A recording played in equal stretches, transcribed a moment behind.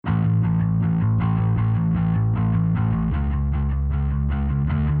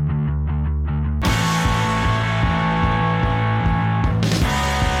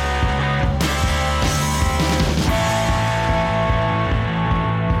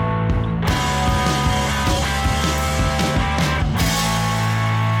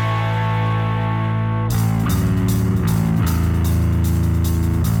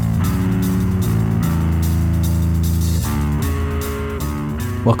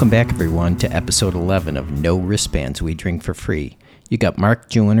Welcome back, everyone, to episode 11 of No Wristbands, We Drink for Free. You got Mark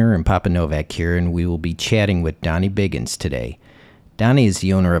Joiner and Papa Novak here, and we will be chatting with Donnie Biggins today. Donnie is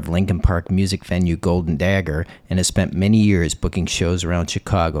the owner of Lincoln Park music venue Golden Dagger and has spent many years booking shows around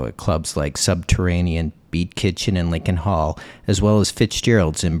Chicago at clubs like Subterranean, Beat Kitchen, and Lincoln Hall, as well as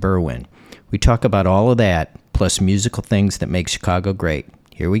Fitzgerald's in Berwyn. We talk about all of that, plus musical things that make Chicago great.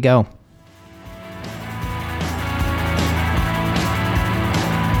 Here we go.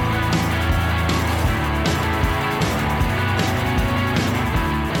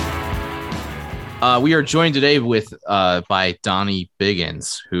 We are joined today by Donnie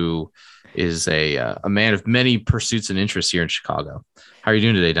Biggins, who is a man of many pursuits and interests here in Chicago. How are you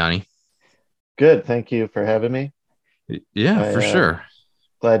doing today, Donnie? Good. Thank you for having me. Yeah, for sure.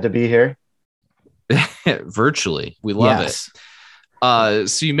 Glad to be here. Virtually. We love it.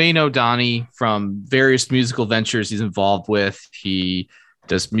 So you may know Donnie from various musical ventures he's involved with. He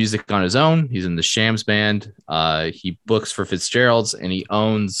does music on his own. He's in the Shams Band. He books for Fitzgerald's, and he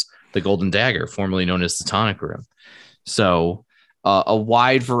owns the Golden Dagger, formerly known as the Tonic Room. So a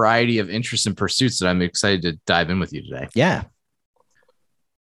wide variety of interests and pursuits that I'm excited to dive in with you today. Yeah.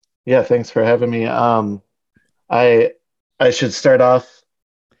 Yeah, thanks for having me. I should start off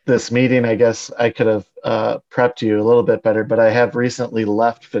this meeting. I guess I could have prepped you a little bit better, but I have recently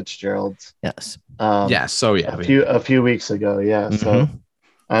left Fitzgerald's. Yes. A few weeks ago. Yeah. Mm-hmm. So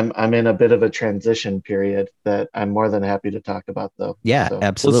I'm in a bit of a transition period that I'm more than happy to talk about, though. Yeah, so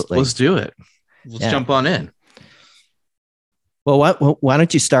absolutely. Let's do it. Let's jump on in. Well, why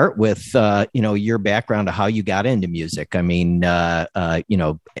don't you start with, your background of how you got into music? I mean,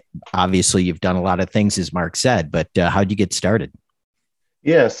 obviously you've done a lot of things, as Mark said, but how'd you get started?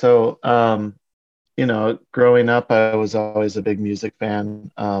 Yeah. So, growing up, I was always a big music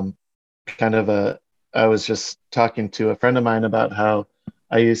fan. I was just talking to a friend of mine about how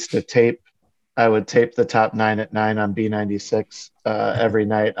I would tape the top 9 at 9 on B96 every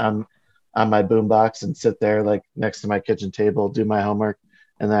night on my boombox and sit there like next to my kitchen table, do my homework,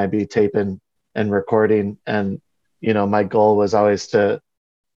 and then I'd be taping and recording. And, my goal was always to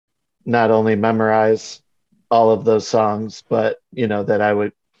not only memorize all of those songs, but, that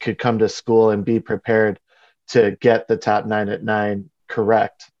I could come to school and be prepared to get the top 9 at 9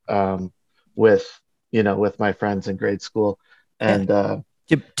 correct with my friends in grade school. And,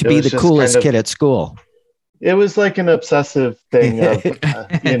 to be the coolest kid at school. It was like an obsessive thing of,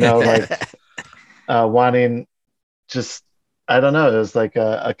 wanting just, I don't know. It was like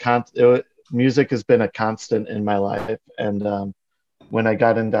music has been a constant in my life. And when I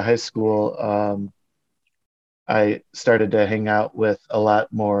got into high school, I started to hang out with a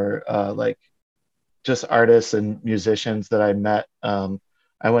lot more just artists and musicians that I met.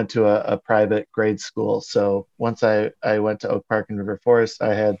 I went to a private grade school. So once I went to Oak Park and River Forest,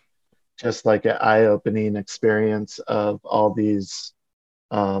 I had just like an eye-opening experience of all these,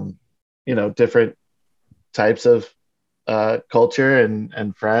 different types of culture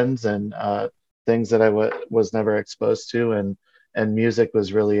and friends and things that I was never exposed to. And music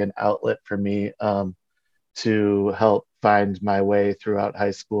was really an outlet for me to help find my way throughout high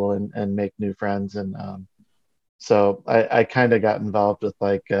school and make new friends. And so I kind of got involved with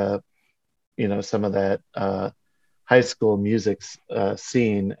some of that high school music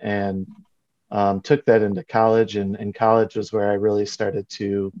scene and took that into college. And college was where I really started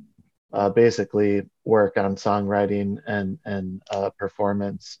to basically work on songwriting and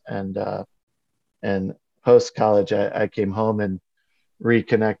performance. And post college, I came home and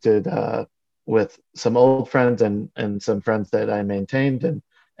reconnected with some old friends and some friends that I maintained.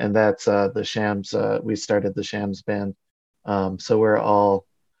 And that's the Shams. We started the Shams Band. So we're all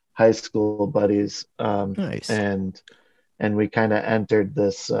high school buddies. Nice. And we kind of entered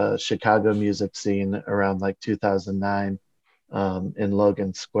this Chicago music scene around like 2009 in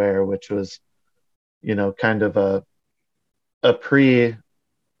Logan Square, which was, kind of a pre,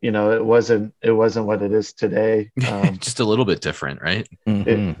 it wasn't what it is today. Just a little bit different, right?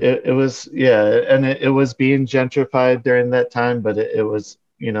 Mm-hmm. It was, yeah. And it was being gentrified during that time, but it was,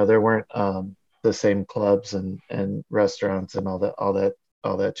 there weren't the same clubs and restaurants and all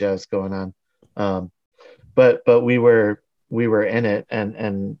that jazz going on. But we were in it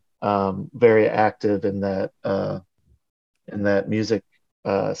and very active in that music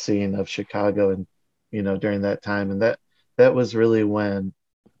scene of Chicago, and during that time. And that was really when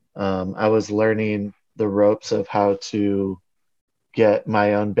I was learning the ropes of how to get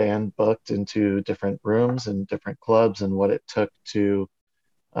my own band booked into different rooms and different clubs, and what it took to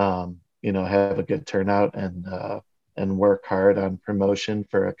have a good turnout and work hard on promotion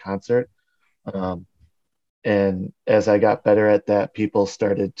for a concert. and as I got better at that, people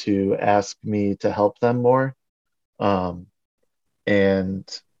started to ask me to help them more. Um, and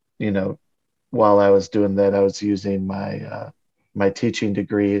you know, while I was doing that, I was using my teaching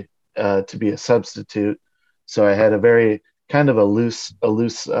degree to be a substitute. So I had a very kind of a loose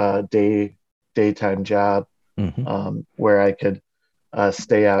daytime job Hmm. where I could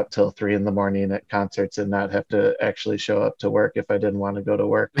stay out till 3 in the morning at concerts and not have to actually show up to work if I didn't want to go to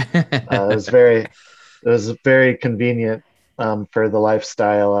work. It was very convenient for the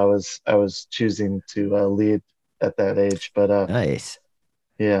lifestyle I was choosing to lead at that age. But Nice.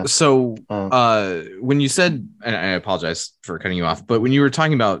 yeah, So, uh, when you said, and I apologize for cutting you off, but when you were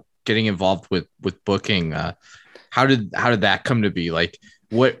talking about getting involved with booking, how did that come to be? Like,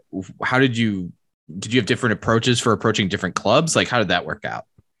 what? How did you have different approaches for approaching different clubs? Like, how did that work out?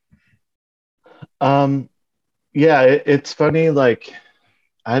 um, yeah, it's funny. Like,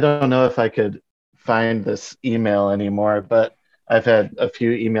 I don't know if I could find this email anymore, but I've had a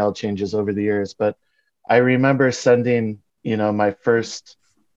few email changes over the years. But I remember sending, my first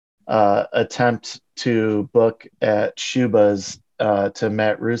attempt to book at Shuba's to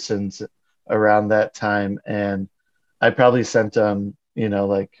Matt Rusins around that time, and I probably sent him,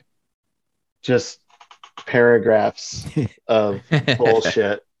 like just paragraphs of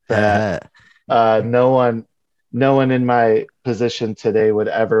bullshit that Uh, no one, no one in my position today would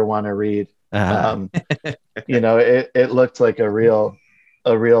ever want to read. uh, Um, it looked like a real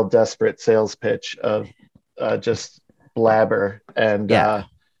desperate sales pitch of just blabber, and yeah.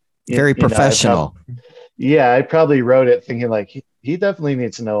 you, Very you know, professional. I probably wrote it thinking like he definitely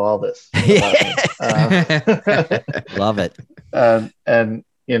needs to know all this about me. Love it. And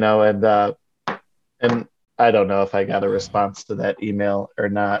and I don't know if I got a response to that email or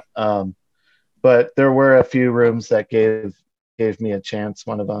not. But there were a few rooms that gave me a chance.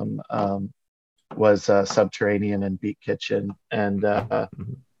 One of them was Subterranean and Beat Kitchen, and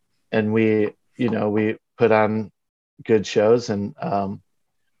we put on good shows, and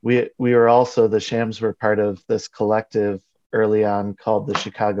we were also, the Shams were part of this collective early on called the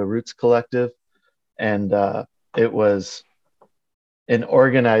Chicago Roots Collective, and it was an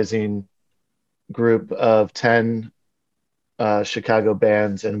organizing group of 10 Chicago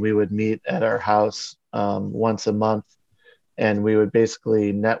bands, and we would meet at our house once a month, and we would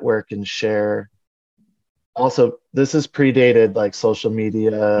basically network and share. Also, this is predated like social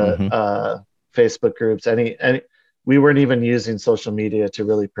media, Hmm. Facebook groups, any. We weren't even using social media to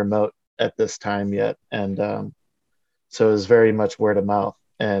really promote at this time yet, and so it was very much word of mouth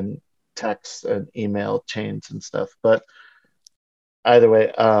and text and email chains and stuff. But either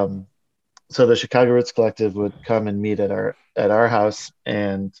way, so the Chicago Roots Collective would come and meet at our house,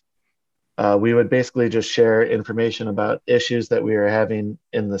 and we would basically just share information about issues that we were having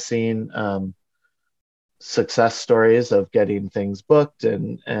in the scene, success stories of getting things booked,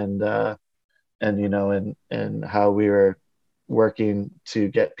 and how we were working to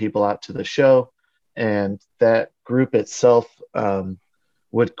get people out to the show, and that group itself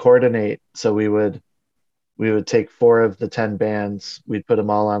would coordinate. So we would take 4 of the 10 bands, we'd put them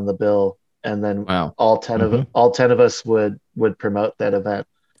all on the bill, and then Wow. Hmm. all 10 of us would promote that event.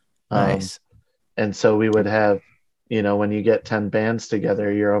 Um, Nice. and so we would have, when you get 10 bands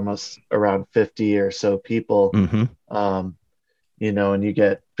together, you're almost around 50 or so people. Hmm. Um, and you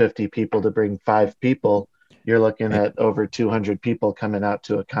get 50 people to bring 5 people, you're looking Right. at over 200 people coming out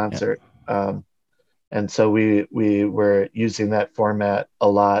to a Yeah. concert. And so we were using that format a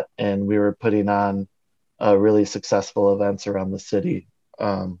lot, and we were putting on really successful events around the city.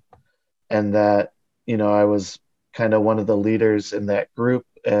 And that, I was kind of one of the leaders in that group,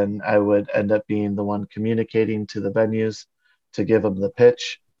 and I would end up being the one communicating to the venues to give them the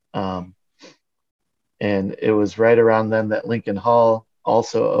pitch. Um, and it was right around then that Lincoln Hall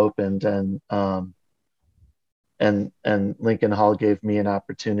also opened, and Lincoln Hall gave me an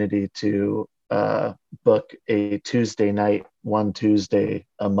opportunity to book a Tuesday night, one Tuesday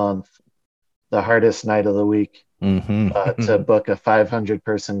a month, the hardest night of the week, to Hmm. book a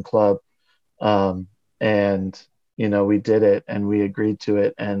 500-person club. And we did it, and we agreed to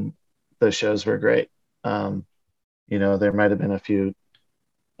it, and the shows were great. um, there might have been a few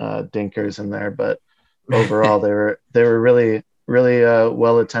dinkers in there, but overall they were really really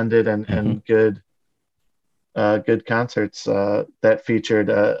well attended, Hmm. and good concerts that featured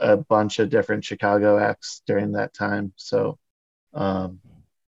a bunch of different Chicago acts during that time. So um,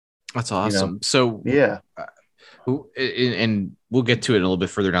 That's you know awesome. So, yeah. and we'll get to it a little bit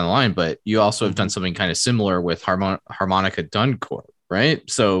further down the line, but you also have Hmm. done something kind of similar with Harmonica Duncore, right?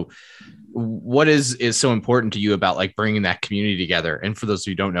 So, what is so important to you about like bringing that community together? And for those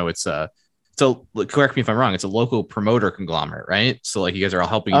who don't know, it's a So correct me if I'm wrong. It's a local promoter conglomerate, right? So like you guys are all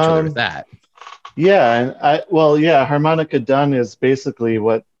helping each other with that. Yeah, and Harmonica Dunn is basically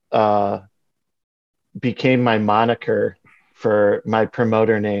what became my moniker for my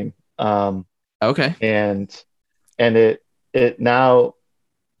promoter name. Okay. And it now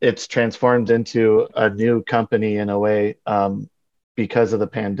it's transformed into a new company in a way, because of the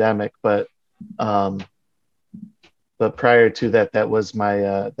pandemic. But prior to that, that was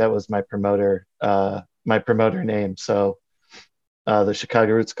my promoter name. So the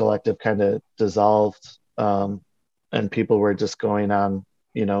Chicago Roots Collective kind of dissolved, and people were just going on,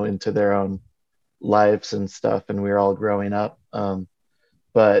 into their own lives and stuff, and we were all growing up.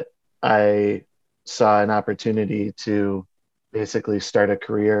 But I saw an opportunity to basically start a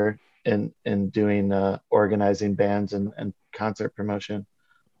career in doing organizing bands and concert promotion.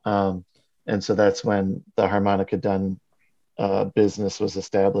 And so that's when the Harmonica Dunn business was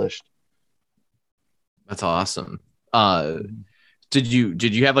established. That's awesome. Did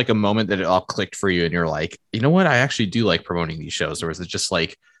you have like a moment that it all clicked for you and you're like, you know what, I actually do like promoting these shows? Or was it just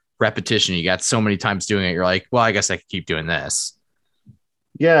like repetition? You got so many times doing it, you're like, well, I guess I could keep doing this.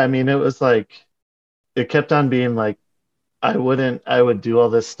 Yeah, I mean, it was like, it kept on being like, I would do all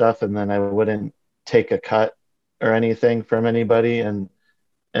this stuff and then I wouldn't take a cut or anything from anybody. And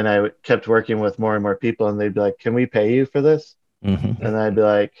I kept working with more and more people, and they'd be like, can we pay you for this? Mm-hmm. And I'd be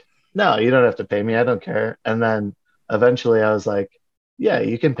like, no, you don't have to pay me. I don't care. And then eventually I was like, yeah,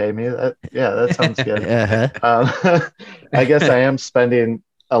 you can pay me. That sounds good. I guess I am spending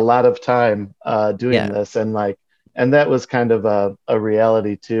a lot of time doing this. And that was kind of a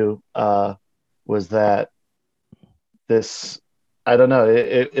reality too, was that this, I don't know,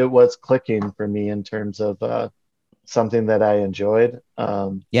 it was clicking for me in terms of something that I enjoyed.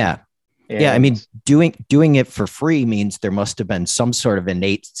 I mean, doing it for free means there must have been some sort of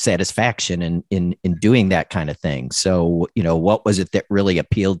innate satisfaction in doing that kind of thing. So, what was it that really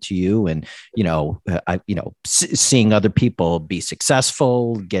appealed to you? And, seeing other people be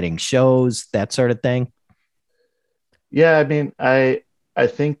successful, getting shows, that sort of thing. Yeah, I mean, I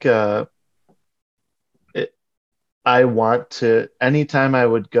think I want to, anytime I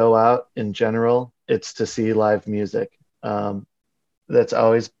would go out in general, it's to see live music. That's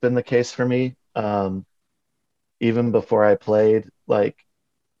always been the case for me. Even before I played, like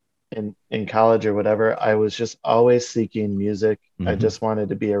in college or whatever, I was just always seeking music. Mm-hmm. I just wanted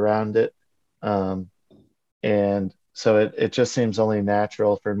to be around it. And so it just seems only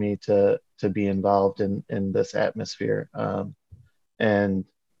natural for me to be involved in this atmosphere. And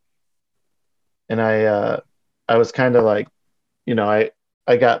I was kind of like,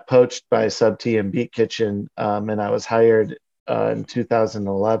 I got poached by Sub T and Beat Kitchen, and I was hired in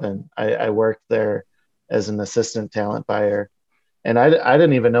 2011. I worked there as an assistant talent buyer, and I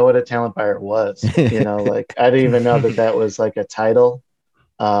didn't even know what a talent buyer was. Like I didn't even know that was like a title,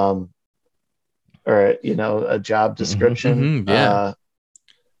 or a job description. Yeah.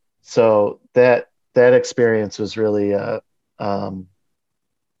 So that experience was really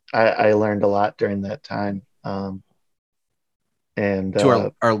I learned a lot during that time. And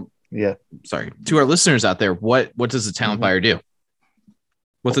to to our listeners out there, what does a talent buyer do?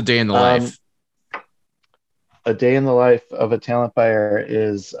 What's a day in the life? A day in the life of a talent buyer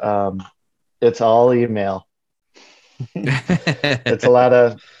is it's all email. It's a lot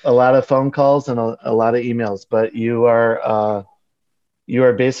of phone calls and a lot of emails, but you are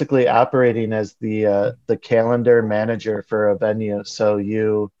basically operating as the calendar manager for a venue. So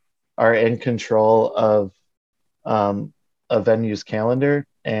you are in control of a venue's calendar,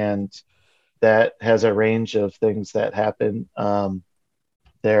 and that has a range of things that happen.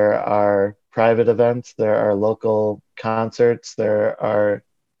 There are private events, there are local concerts, there are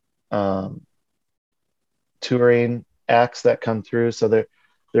touring acts that come through. So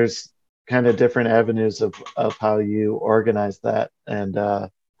there's kind of different avenues of how you organize that, and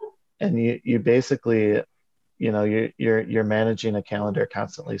you basically, you're managing a calendar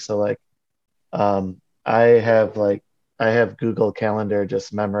constantly. So like, I have Google Calendar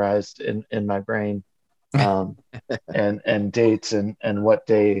just memorized in my brain, and dates and what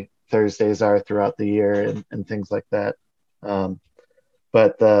day Thursdays are throughout the year and things like that.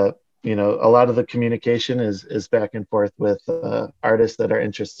 But a lot of the communication is back and forth with artists that are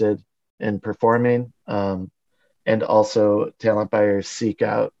interested in performing, and also talent buyers seek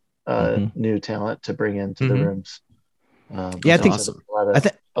out new talent to bring into the rooms. I think awesome.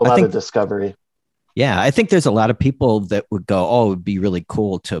 A lot of discovery. Yeah, I think there's a lot of people that would go, oh, it would be really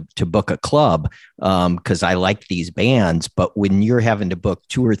cool to book a club because I like these bands. But when you're having to book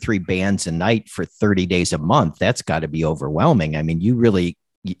 2 or 3 bands a night for 30 days a month, that's got to be overwhelming. I mean, you really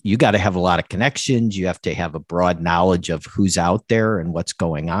you got to have a lot of connections. You have to have a broad knowledge of who's out there and what's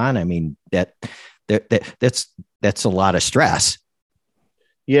going on. I mean, that's a lot of stress.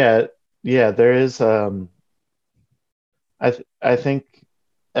 Yeah, yeah, there is. I think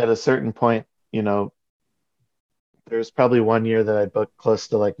at a certain point, you know, there's probably one year that I booked close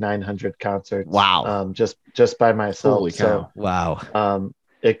to like 900 concerts. Wow. Just by myself. Holy cow. So Wow.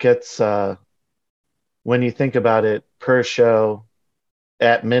 it gets when you think about it, per show,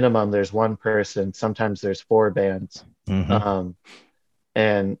 at minimum, there's one person. Sometimes there's four bands, Mm-hmm.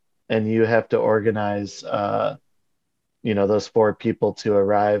 and you have to organize, you know, those four people to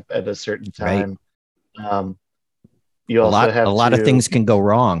arrive at a certain Right. time. You also have a lot of things can go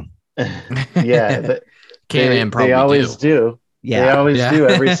wrong. Yeah, Can and they probably always do. They Yeah. always do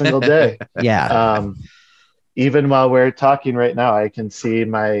every single day. Yeah. Even while we're talking right now, I can see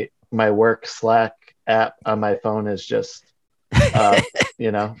my work Slack app on my phone is just,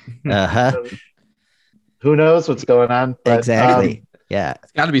 you know, Uh-huh. who knows what's going on. But, Exactly. Yeah.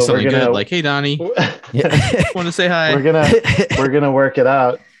 It's got to be but something good. Like, hey, Donnie, Yeah. want to say hi? we're gonna work it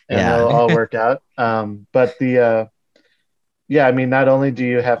out, and Yeah. it'll all work out. But yeah, I mean, not only do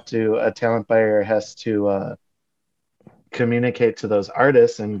you have to, a talent buyer has to communicate to those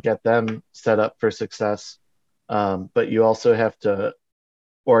artists and get them set up for success, but you also have to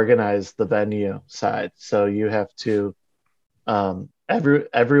organize the venue side. So you have to,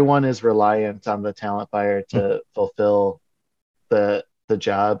 everyone is reliant on the talent buyer to fulfill the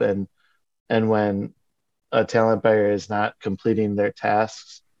job, and when a talent buyer is not completing their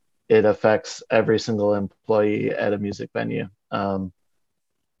tasks, it affects every single employee at a music venue.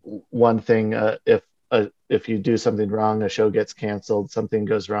 One thing, if you do something wrong, a show gets canceled, something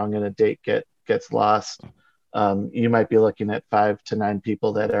goes wrong, and a date gets lost. You might be looking at 5 to 9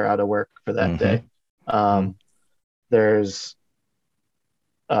 people that are out of work for that day. There's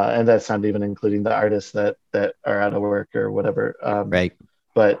and that's not even including the artists that are out of work or whatever. Right.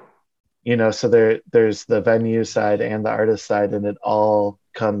 But you know, so there's the venue side and the artist side, and it all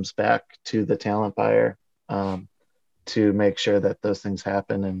comes back to the talent buyer, to make sure that those things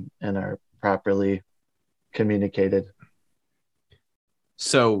happen and are properly communicated.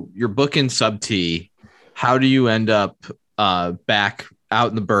 So you're booking Sub T. How do you end up back out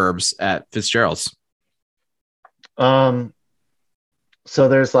in the burbs at Fitzgerald's? So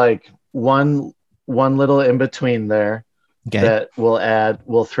there's like one little in between there. Okay. That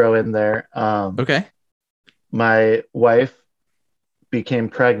we'll throw in there. Okay. My wife became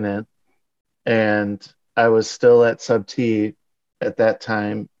pregnant, and I was still at Sub T at that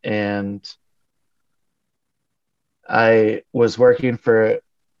time, and I was working for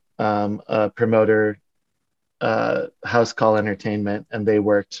a promoter, House Call Entertainment, and they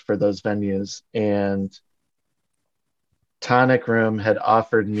worked for those venues. And Tonic Room had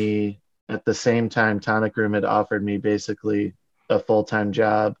offered me, at the same time, Tonic Room had offered me basically a full-time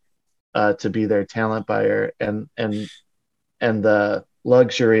job to be their talent buyer, and the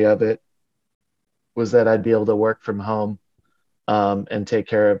luxury of it was that I'd be able to work from home, and take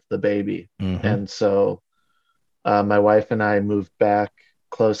care of the baby. Mm-hmm. And so my wife and I moved back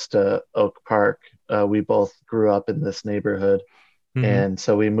close to Oak Park. We both grew up in this neighborhood, and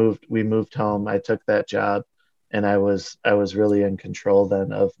so we moved home. I took that job, and I was really in control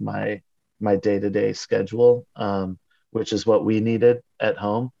then of my day-to-day schedule, which is what we needed at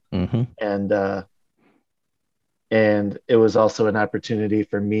home. And it was also an opportunity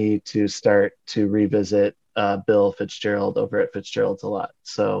for me to start to revisit Bill Fitzgerald over at Fitzgerald's a lot.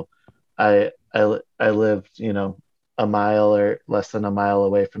 So I lived, you know, a mile or less than a mile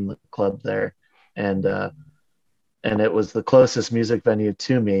away from the club there, and it was the closest music venue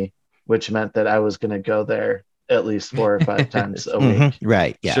to me, which meant that I was going to go there at least 4 or 5 times a week.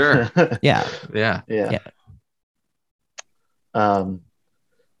 Right. Yeah. Sure. Yeah. Yeah.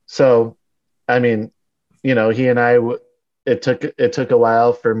 So, I mean, you know, he and I, it took a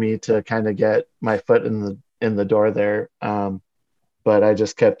while for me to kind of get my foot in the door there. But I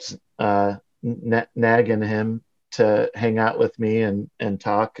just kept nagging him to hang out with me and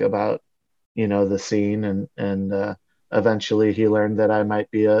talk about, you know, the scene, and eventually he learned that I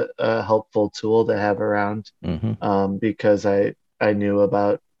might be a helpful tool to have around, because I knew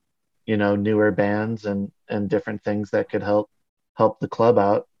about, you know, newer bands and different things that could help the club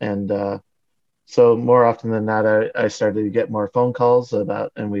out. And so more often than not, I started to get more phone calls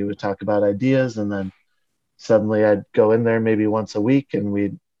about, and we would talk about ideas, and then suddenly I'd go in there maybe once a week and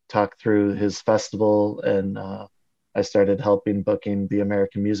we'd talk through his festival, and I started helping booking the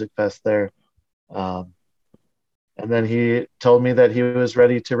American Music Fest there. And then he told me that he was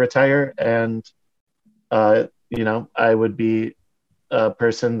ready to retire, and you know, I would be a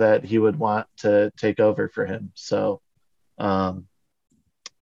person that he would want to take over for him. Um,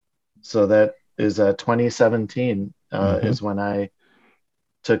 so that is 2017 is when I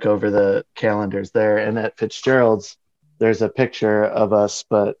took over the calendars there. And at Fitzgerald's, there's a picture of us,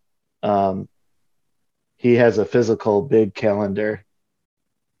 but he has a physical big calendar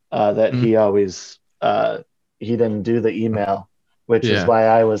that he always he didn't do the email, which is why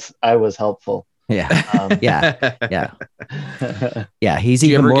I was helpful. Yeah. Yeah. He's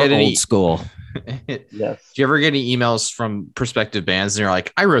even more old school. Yes. Do you ever get any emails from prospective bands and you're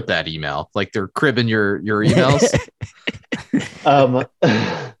like, I wrote that email, like they're cribbing your emails?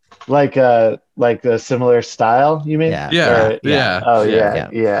 Like a similar style, you mean? Yeah. Oh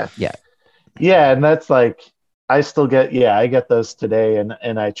yeah. And that's like, I still get, I get those today,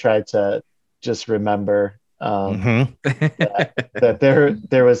 and I try to just remember that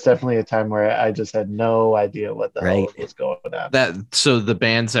there was definitely a time where I just had no idea what the hell was going on. So the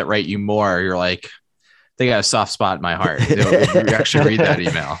bands that write you more, you're like, they got a soft spot in my heart. You actually read that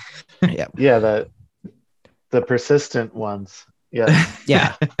email. Yeah, the persistent ones.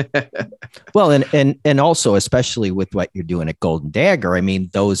 Yeah. Well, and also, especially with what you're doing at Golden Dagger, I mean,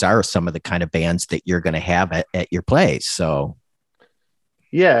 those are some of the kind of bands that you're going to have at your place. So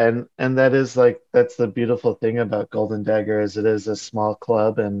yeah, and that is that's the beautiful thing about Golden Dagger, is it is a small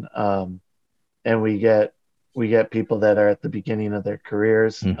club, and we get people that are at the beginning of their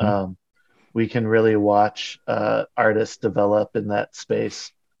careers. We can really watch artists develop in that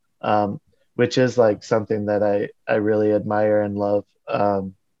space, which is like something that I really admire and love.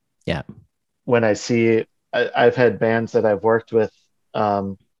 When I see, I've had bands that I've worked with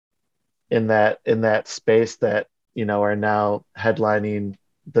in that space that, are now headlining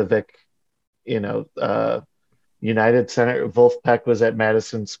the Vic, United Center. Wolfpack was at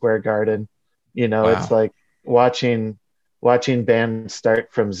Madison Square Garden. Wow. It's like watching bands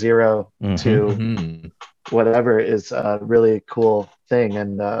start from zero to whatever is a really cool thing.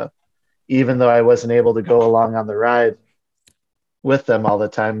 And even though I wasn't able to go along on the ride with them all the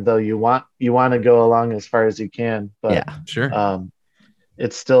time, though you want to go along as far as you can, but sure.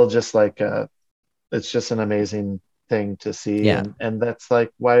 It's still just like it's just an amazing thing to see. And that's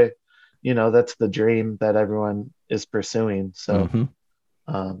like why, that's the dream that everyone is pursuing. So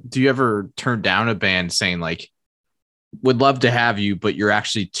do you ever turn down a band saying like, would love to have you, but you're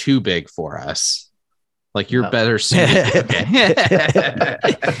actually too big for us? Like you're better suited. Okay.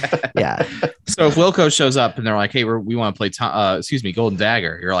 Yeah. So if Wilco shows up and they're like, hey, we want to play, Golden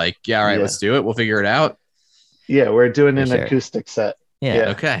Dagger. You're like, yeah, all right, let's do it. We'll figure it out. Yeah. We're doing an acoustic set.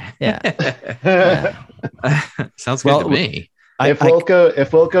 Yeah. Okay. Yeah. Sounds good to me. If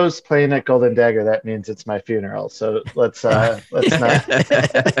Wilco's playing at Golden Dagger, that means it's my funeral. So let's not.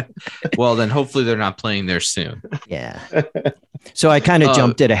 Well, then hopefully they're not playing there soon. Yeah. So I kind of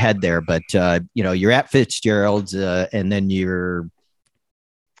jumped it ahead there, but you're at Fitzgerald's, and then you're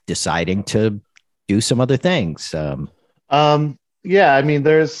deciding to do some other things. Yeah, I mean,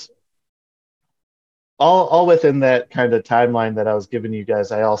 there's all within that kind of timeline that I was giving you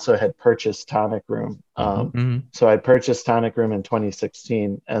guys. I also had purchased Tonic Room. So I purchased Tonic Room in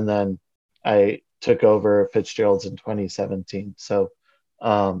 2016, and then I took over Fitzgerald's in 2017. So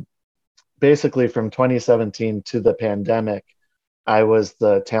basically from 2017 to the pandemic, I was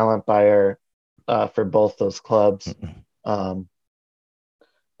the talent buyer for both those clubs. And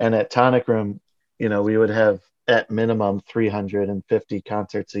at Tonic Room, we would have at minimum 350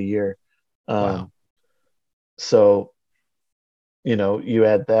 concerts a year. Wow. So, you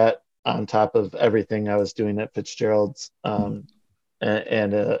add that on top of everything I was doing at Fitzgerald's, and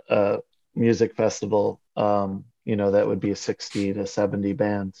a music festival, that would be 60 to 70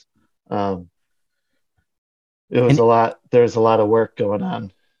 bands. It was a lot. There's a lot of work going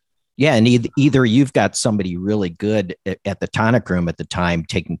on. Yeah. And either you've got somebody really good at the Tonic Room at the time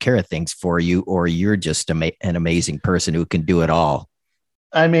taking care of things for you, or you're just an amazing person who can do it all.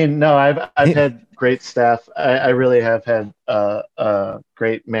 I mean, no, I've had great staff. I really have had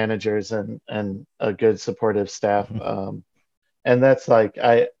great managers and a good supportive staff. And that's like,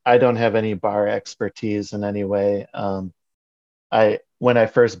 I don't have any bar expertise in any way. When I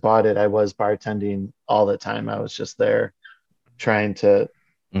first bought it, I was bartending all the time. I was just there trying to,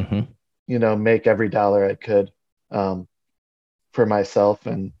 make every dollar I could for myself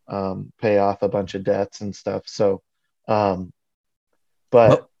and pay off a bunch of debts and stuff. So,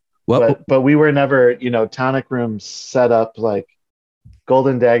 but we were never, Tonic Room set up like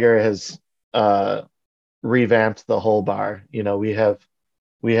Golden Dagger has revamped the whole bar. We have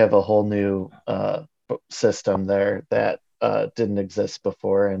a whole new system there that didn't exist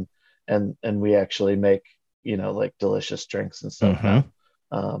before, and we actually make like delicious drinks and stuff now.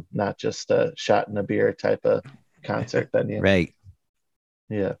 Not just a shot and a beer type of concert venue. Right.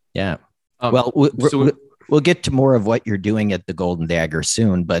 Yeah. Yeah. Um, Well, so we'll get to more of what you're doing at the Golden Dagger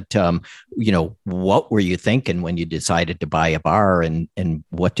soon, but what were you thinking when you decided to buy a bar, and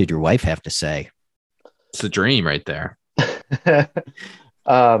what did your wife have to say? it's a dream right there.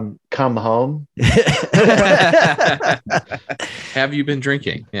 Come home. Have you been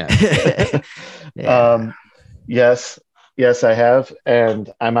drinking? Yeah. Yeah. Yes, I have, and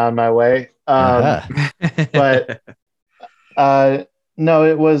I'm on my way. But no,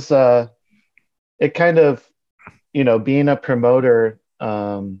 it was it kind of, being a promoter,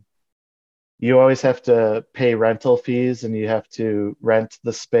 you always have to pay rental fees and you have to rent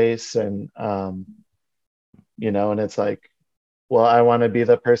the space, and and it's like, well, I want to be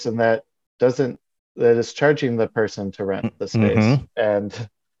the person that is charging the person to rent the space, and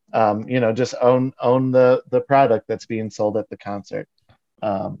just own the product that's being sold at the concert.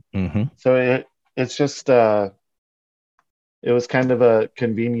 So it's just it was kind of a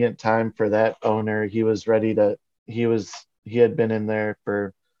convenient time for that owner. He was ready to he had been in there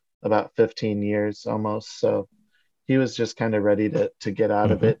for about 15 years almost, so he was just kind of ready to get out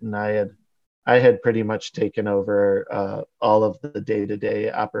of it, and I had pretty much taken over all of the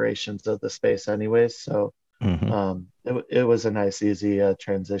day-to-day operations of the space anyways, so it was a nice easy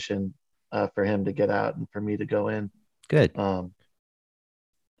transition for him to get out and for me to go in. Good.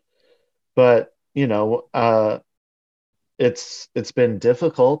 But it's been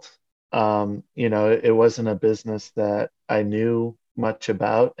difficult. It wasn't a business that I knew much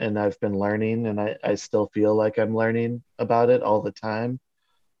about, and I've been learning, and I still feel like I'm learning about it all the time.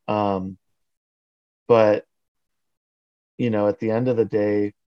 But at the end of the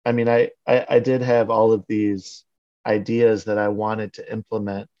day, I mean, I did have all of these ideas that I wanted to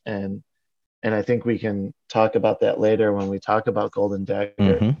implement, and I think we can talk about that later when we talk about Golden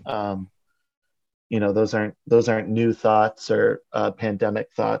Dagger. Those aren't new thoughts or pandemic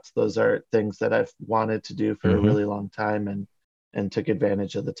thoughts. Those are things that I've wanted to do for a really long time, and took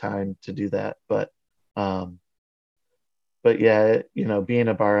advantage of the time to do that. But yeah, being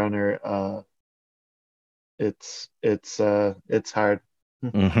a bar owner, it's hard.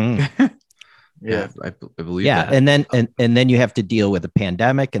 Yeah, I believe yeah, that. and then you have to deal with a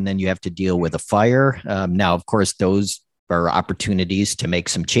pandemic, and then you have to deal with a fire. Now, of course, those are opportunities to make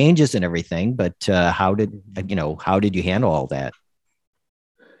some changes and everything. But how did you handle all that?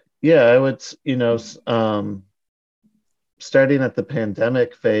 Yeah, I would, starting at the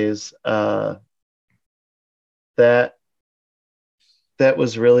pandemic phase, that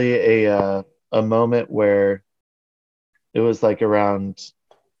was really a moment where it was like around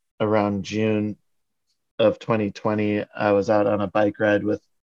June of 2020. I was out on a bike ride with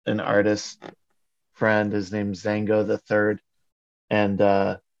an artist friend. His name's Zango the Third, and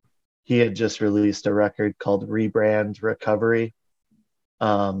he had just released a record called Rebrand Recovery,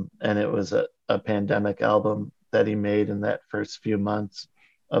 and it was a pandemic album that he made in that first few months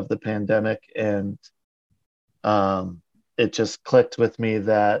of the pandemic, and it just clicked with me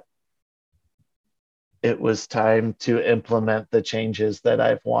that it was time to implement the changes that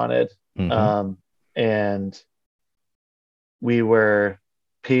I've wanted. And we were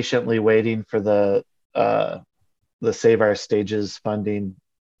patiently waiting for the Save Our Stages funding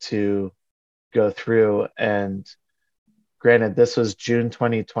to go through. And granted, this was June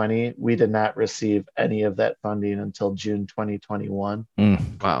 2020. We did not receive any of that funding until June 2021.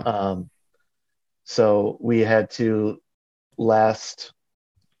 Wow. So we had to last,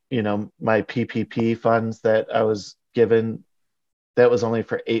 my PPP funds that I was given, that was only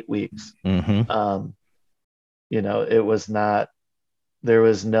for 8 weeks. It was not, there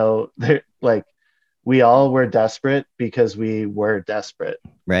was no, like, we all were desperate because we were desperate.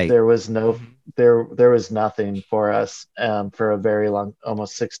 Right. There was nothing for us for a very long,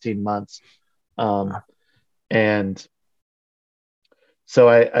 almost 16 months. And so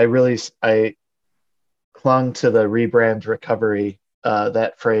I clung to the Rebrand Recovery,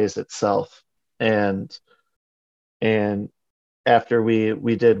 that phrase itself. And after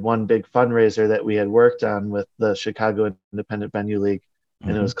we did one big fundraiser that we had worked on with the Chicago Independent Venue League,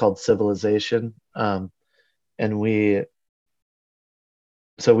 and it was called Civilization. And we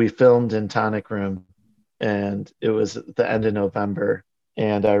filmed in Tonic Room, and it was the end of November.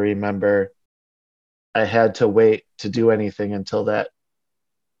 And I remember I had to wait to do anything until that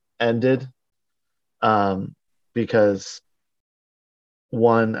ended, because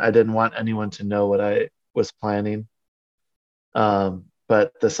one, I didn't want anyone to know what I was planning.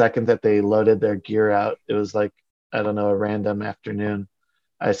 But the second that they loaded their gear out, it was like, I don't know, a random afternoon,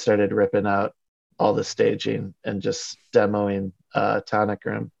 I started ripping out all the staging and just demoing Tonic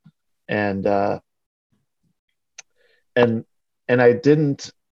Room. And and I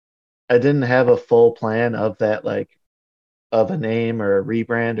didn't have a full plan of that, like of a name or a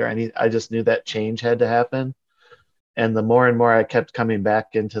rebrand or any. I just knew that change had to happen. And the more and more I kept coming back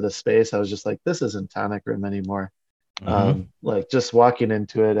into the space, I was just like, this isn't Tonic Room anymore. Like just walking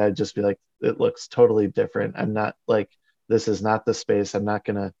into it, I'd just be like, it looks totally different. I'm not like, this is not the space. I'm not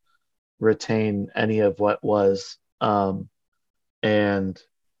going to retain any of what was. And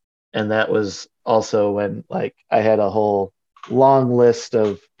that was also when like I had a whole long list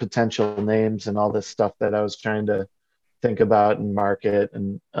of potential names and all this stuff that I was trying to think about and market.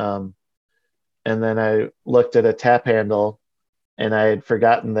 And then I looked at a tap handle and I had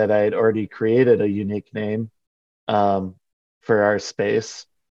forgotten that I had already created a unique name for our space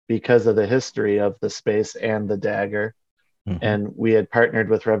because of the history of the space and the dagger. And we had partnered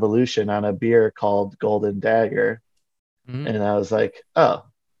with Revolution on a beer called Golden Dagger. And I was like, oh,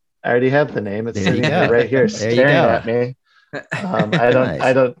 I already have the name. It's sitting right here staring at me.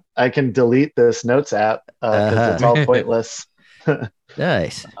 I can delete this notes app because it's all pointless.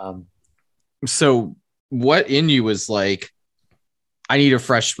 Nice. So what in you was like, I need a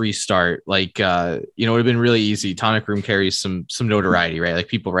fresh restart? Like, it would have been really easy. Tonic Room carries some notoriety, right? Like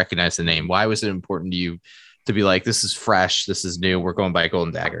people recognize the name. Why was it important to you to be like, this is fresh, this is new, we're going by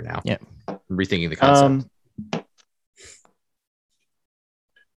Golden Dagger now? Yeah. Rethinking the concept.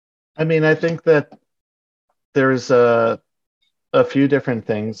 I mean, I think that there's a few different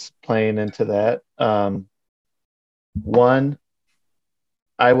things playing into that. One,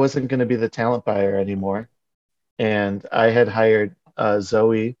 I wasn't going to be the talent buyer anymore. And I had hired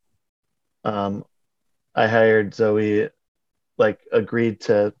Zoe. I hired Zoe, like agreed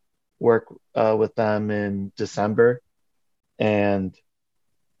to work with them in December. And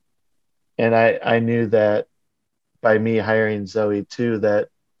I knew that by me hiring Zoe too, that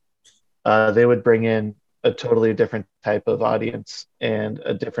they would bring in a totally different type of audience and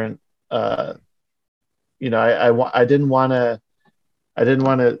a different, I didn't want to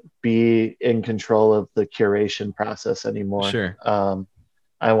be in control of the curation process anymore. Sure.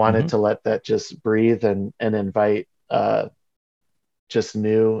 I wanted to let that just breathe and invite just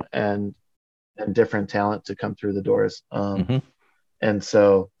new and different talent to come through the doors. And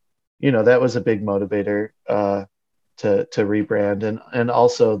so, that was a big motivator to rebrand, and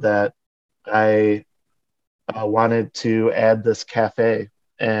also that I wanted to add this cafe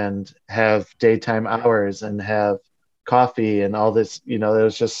and have daytime hours and have coffee and all this. It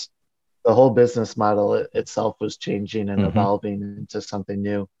was just the whole business model itself was changing and evolving into something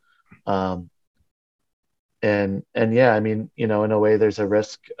new. And yeah, I mean, in a way there's a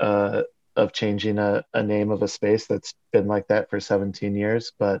risk of changing a name of a space that's been like that for 17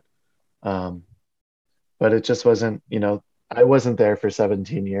 years, but it just wasn't, I wasn't there for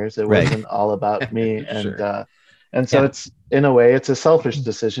 17 years. It wasn't all about me. And, Sure. And so it's, in a way, it's a selfish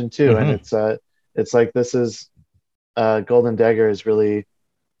decision too. And it's like, this is Golden Dagger is really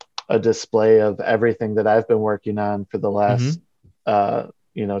a display of everything that I've been working on for the last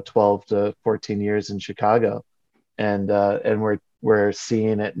 12 to 14 years in Chicago. And we're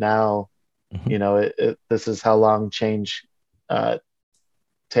seeing it now. This is how long change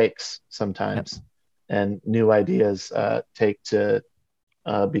takes sometimes, and new ideas take to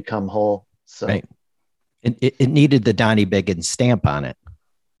become whole. So it needed the Donnie Biggins stamp on it.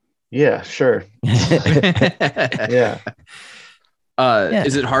 Yeah, sure. Yeah.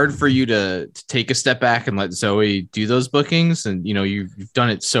 Is it hard for you to take a step back and let Zoe do those bookings? And you've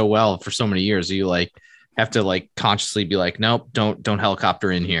done it so well for so many years. You like have to like consciously be like, nope, don't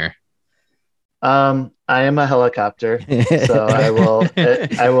helicopter in here. I am a helicopter, so I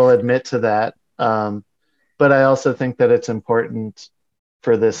will admit to that. But I also think that it's important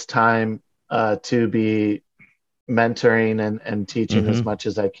for this time to be mentoring and teaching as much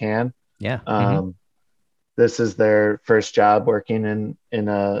as I can. Yeah. This is their first job working in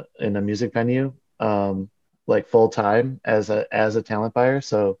a music venue, like full time as a talent buyer.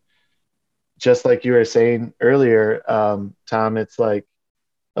 So just like you were saying earlier, Tom, it's like,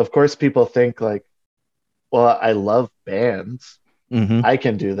 of course people think like, well, I love bands. I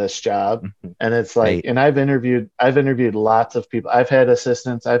can do this job. And it's like, and I've interviewed lots of people. I've had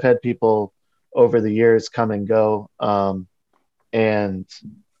assistants, I've had people over the years come and go. And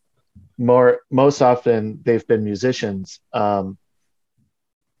most often they've been musicians. And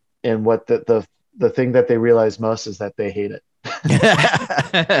what the thing that they realize most is that they hate it.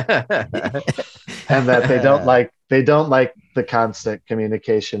 And that they don't like the constant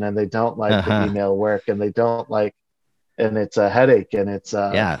communication, and they don't like the email work, and they don't like, and it's a headache, and it's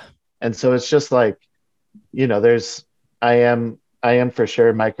and so it's just like, there's, I am for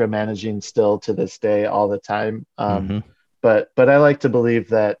sure micromanaging still to this day all the time. But I like to believe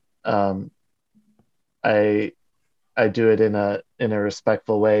that I I do it in a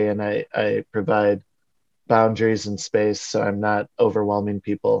respectful way, and I provide boundaries and space so I'm not overwhelming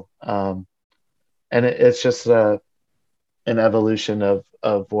people. And it's just an evolution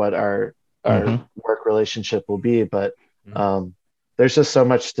of what our work relationship will be. But there's just so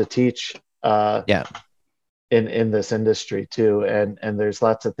much to teach Yeah. in this industry too, and there's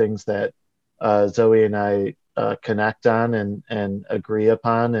lots of things that Zoe and I connect on and agree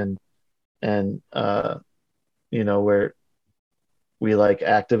upon, and where we like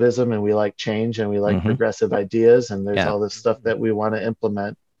activism and we like change and we like progressive ideas, and there's all this stuff that we want to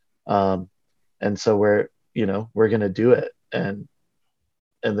implement, and so we're going to do it, and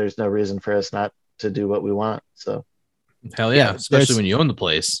there's no reason for us not to do what we want. So hell yeah, especially when you own the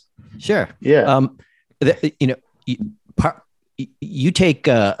place. Sure. Yeah. You take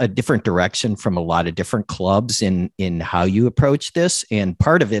a different direction from a lot of different clubs in how you approach this. And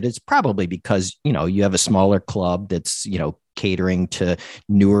part of it is probably because, you have a smaller club that's, catering to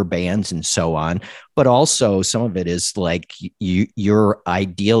newer bands and so on. But also some of it is like your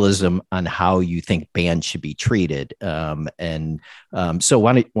idealism on how you think bands should be treated. So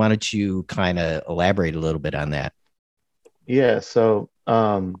why don't you kind of elaborate a little bit on that? Yeah. So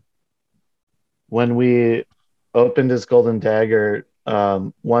when we opened as Golden Dagger,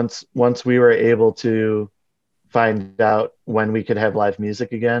 once we were able to find out when we could have live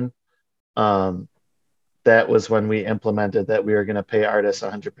music again, that was when we implemented that we were going to pay artists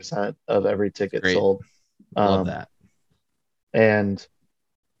 100% of every ticket sold. Love that. And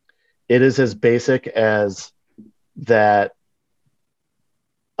it is as basic as that.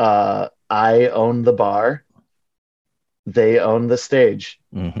 I own the bar, they own the stage.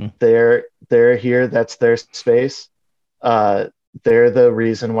 They're here, that's their space. They're the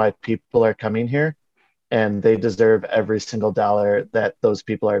reason why people are coming here, and they deserve every single dollar that those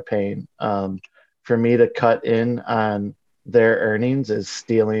people are paying. For me to cut in on their earnings is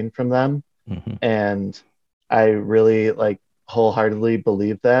stealing from them. And I really wholeheartedly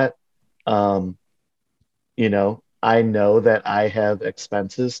believe that. I know that I have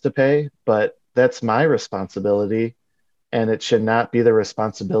expenses to pay, but that's my responsibility. And it should not be the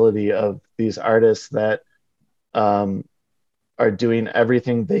responsibility of these artists that are doing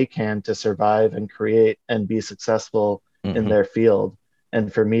everything they can to survive and create and be successful in their field.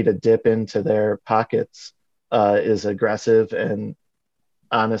 And for me to dip into their pockets is aggressive. And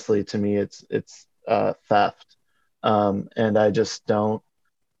honestly, to me, it's theft. And I just don't.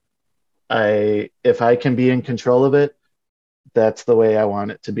 If I can be in control of it, that's the way I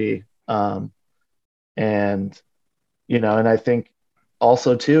want it to be. And I think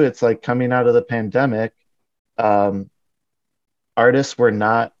also too, it's like coming out of the pandemic, artists were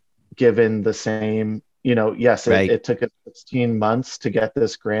not given the same, yes, it took us 16 months to get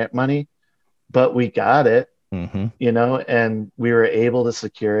this grant money, but we got it, and we were able to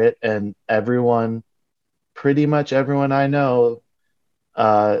secure it. And pretty much everyone I know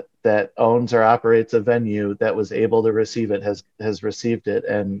that owns or operates a venue that was able to receive it has received it.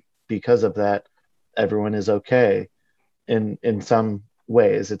 And because of that, everyone is okay. In some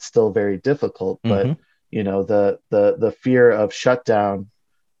ways, it's still very difficult, but the fear of shutdown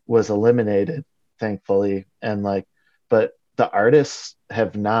was eliminated, thankfully. And but the artists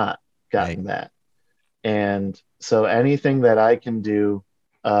have not gotten that. And so anything that I can do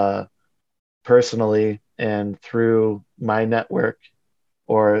personally and through my network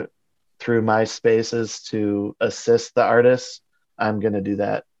or through my spaces to assist the artists, I'm going to do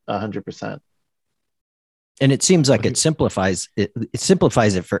that 100%. And it seems like it simplifies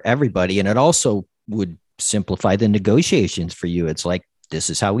it for everybody. And it also would simplify the negotiations for you. It's like,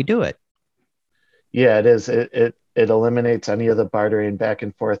 this is how we do it. Yeah, it is. It eliminates any of the bartering back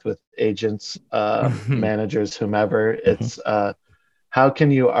and forth with agents, managers, whomever. It's how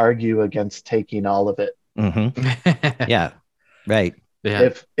can you argue against taking all of it? Yeah. Right. Yeah.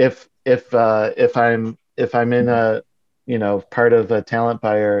 If I'm in a, part of a talent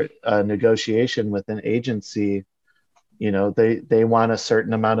buyer negotiation with an agency, they want a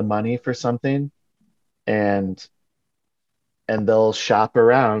certain amount of money for something, and they'll shop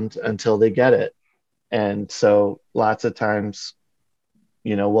around until they get it. And so lots of times,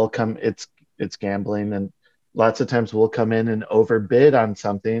 it's gambling, and lots of times we'll come in and overbid on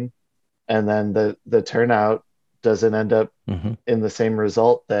something, and then the turnout doesn't end up in the same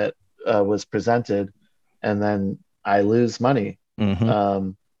result that was presented. And then I lose money.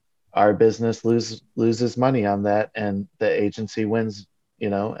 Our business loses money on that, and the agency wins,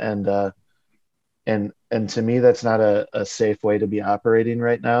 and to me, that's not a safe way to be operating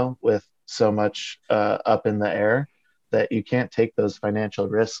right now with so much up in the air, that you can't take those financial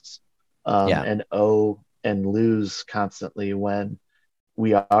risks Yeah. and owe and lose constantly, when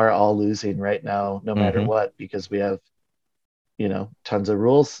we are all losing right now, no matter Mhm. what, because we have, tons of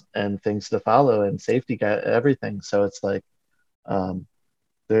rules and things to follow and safety everything. So it's like, um,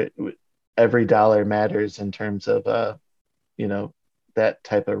 there, every dollar matters in terms of, you know, that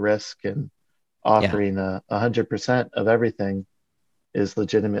type of risk, and Yeah. offering 100% of everything is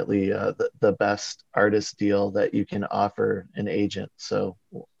legitimately the best artist deal that you can offer an agent. So,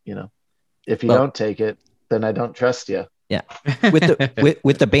 if you Well, don't take it, then I don't trust you. yeah.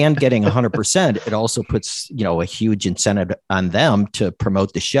 With the band getting 100%, it also puts, a huge incentive on them to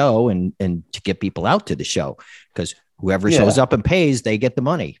promote the show and to get people out to the show, because whoever shows Yeah. up and pays, they get the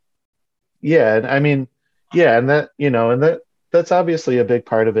money. Yeah. And I mean, yeah. And that's obviously a big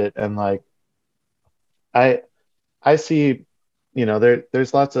part of it. And like, I, I see,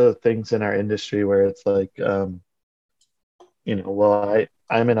 there's lots of things in our industry where it's like, well,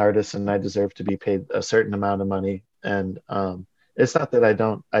 I'm an artist and I deserve to be paid a certain amount of money. And it's not that I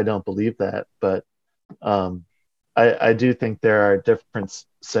don't believe that, but I do think there are different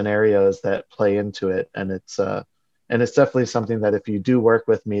scenarios that play into it, and it's definitely something that if you do work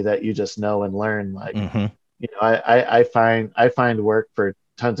with me, that you just know and learn. Like, Mm-hmm. I find work for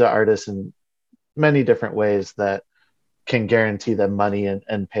tons of artists in many different ways that can guarantee them money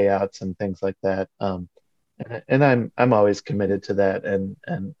and payouts and things like that. And I'm always committed to that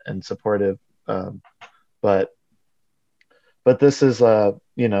and supportive. Um, but this is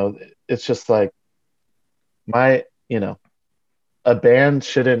it's just like my a band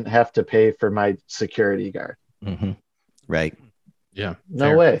shouldn't have to pay for my security guard. Mm-hmm. Right. Yeah. No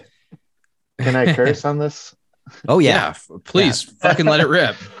Fair. way. Can I curse on this? Oh yeah. Please fucking let it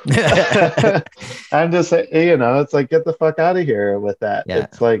rip. I'm just saying, it's like, get the fuck out of here with that. Yeah.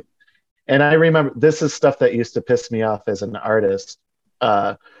 It's like, and I remember this is stuff that used to piss me off as an artist,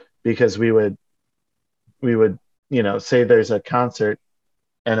 because we would say there's a concert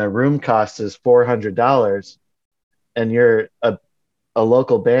and a room cost is $400, and you're a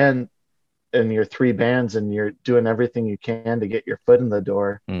local band and you're three bands and you're doing everything you can to get your foot in the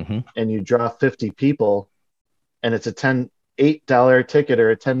door, Mm-hmm. and you draw 50 people, and it's a $8 ticket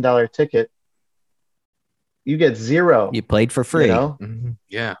or a $10 ticket, you get zero. You played for free. Mm-hmm.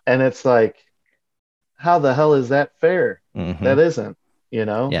 Yeah. And it's like, how the hell is that fair? Mm-hmm. That isn't,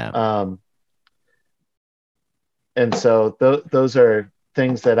 Yeah. And so those are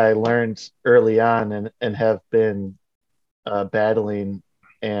things that I learned early on, and have been battling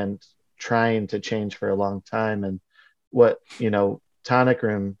and trying to change for a long time. And what, Tonic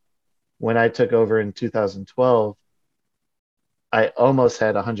Room, when I took over in 2012, I almost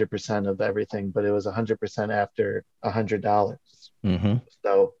had 100% of everything, but it was 100% after $100. Mm-hmm.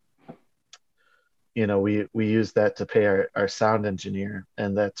 So, we used that to pay our sound engineer,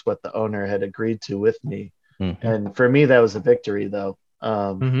 and that's what the owner had agreed to with me. Mm-hmm. And for me, that was a victory, though,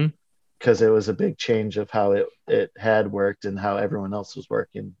 Mm-hmm. because it was a big change of how it had worked and how everyone else was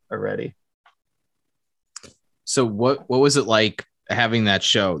working already. So what was it like having that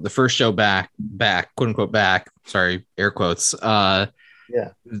show, the first show back, quote unquote back, sorry, air quotes, Yeah.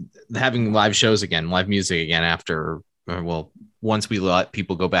 having live shows again, live music again after, once we let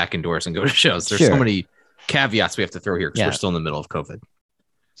people go back indoors and go to shows? There's so many caveats we have to throw here because we're still in the middle of COVID.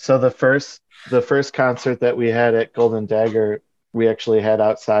 So the first concert that we had at Golden Dagger, we actually had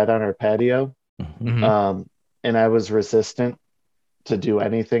outside on our patio. Mm-hmm. And I was resistant to do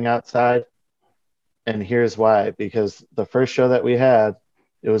anything outside. And here's why: because the first show that we had,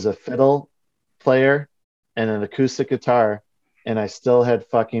 it was a fiddle player and an acoustic guitar, and I still had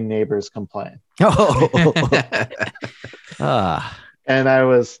fucking neighbors complain. And I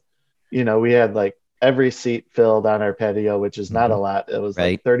was, we had like every seat filled on our patio, which is not a lot. It was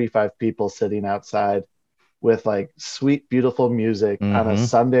like 35 people sitting outside with like sweet, beautiful music on a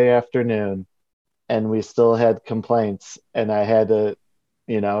Sunday afternoon. And we still had complaints, and I had to,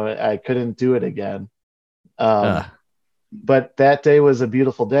 I couldn't do it again. But that day was a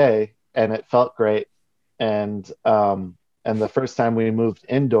beautiful day, and it felt great. And the first time we moved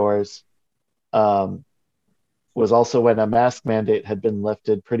indoors was also when a mask mandate had been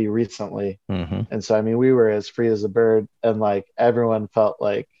lifted pretty recently. And so, I mean, we were as free as a bird, and like everyone felt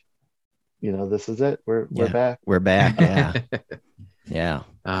like, this is it. We're back. We're back. Yeah. Yeah.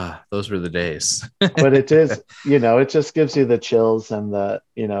 Those were the days. But it is, it just gives you the chills, and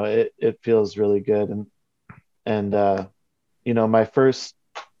it feels really good. And my first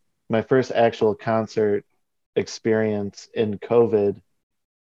actual concert experience in COVID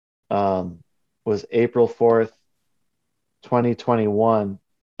was April 4th, 2021.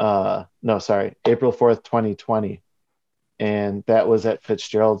 No, sorry, April 4th, 2020. And that was at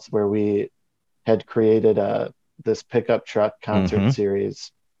Fitzgerald's, where we had created this pickup truck concert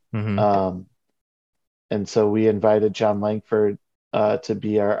series. And so we invited John Langford to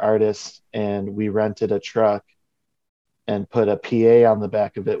be our artist, and we rented a truck and put a PA on the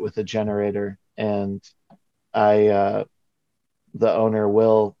back of it with a generator. And the owner,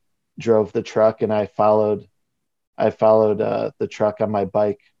 Will, drove the truck, and I followed the truck on my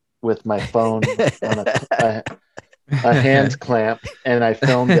bike with my phone on a hand clamp, and I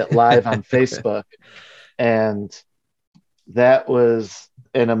filmed it live on Facebook. And that was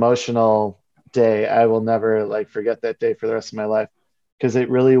an emotional day. I will never forget that day for the rest of my life, because it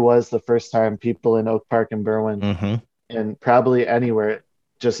really was the first time people in Oak Park and Berwyn, and probably anywhere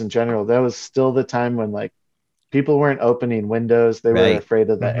just in general, that was still the time when people weren't opening windows. They were afraid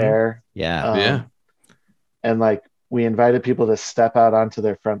of the air. And we invited people to step out onto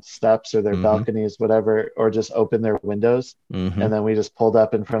their front steps or their balconies, whatever, or just open their windows. And then we just pulled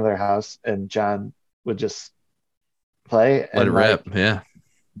up in front of their house, and John would just play. Let it rip. Yeah.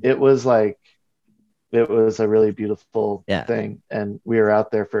 It was a really beautiful thing. And we were out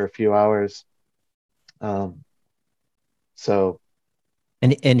there for a few hours. So.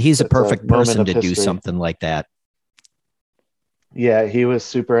 And he's a perfect person to do something like that. Yeah, he was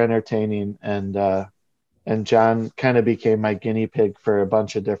super entertaining, and John kind of became my guinea pig for a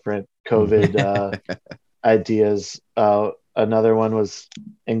bunch of different COVID ideas. Another one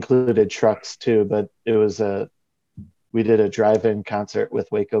included trucks too, but we did a drive-in concert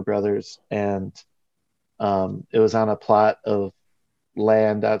with Waco Brothers, and it was on a plot of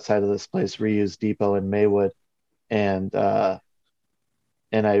land outside of this place, Reuse Depot in Maywood, and I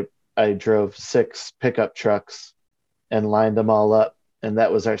drove 6 pickup trucks and lined them all up, and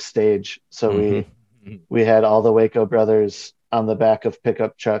that was our stage. So we had all the Waco Brothers on the back of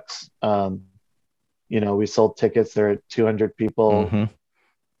pickup trucks. We sold tickets. There were 200 people.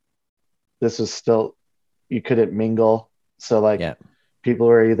 This was still, you couldn't mingle. So people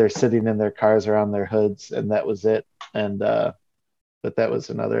were either sitting in their cars or on their hoods, and that was it. And, but that was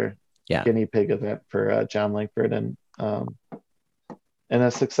another guinea pig event for John Langford, and a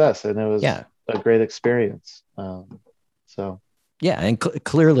success. And it was a great experience. Yeah, and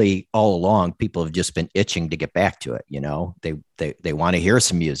clearly all along, people have just been itching to get back to it. They want to hear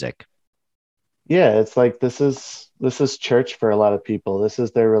some music. Yeah, it's this is church for a lot of people. This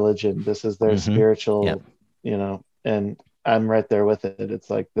is their religion. This is their spiritual. And I'm right there with it.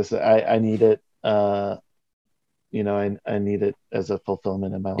 It's this. I need it. I need it as a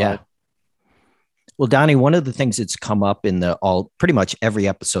fulfillment in my life. Well, Donnie, one of the things that's come up in pretty much every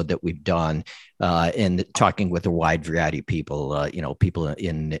episode that we've done, in talking with a wide variety of people, people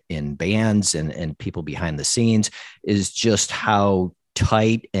in bands and people behind the scenes, is just how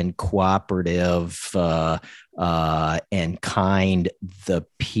tight and cooperative and kind the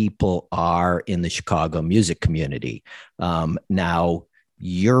people are in the Chicago music community. Now,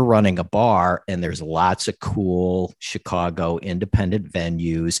 you're running a bar, and there's lots of cool Chicago independent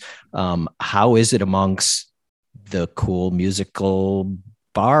venues. How is it amongst the cool musical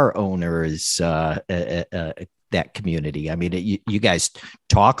bar owners, that community? I mean, you guys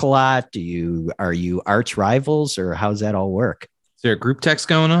talk a lot. Are you arch rivals, or how's that all work? Is there a group text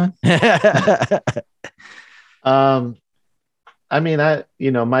going on? I mean,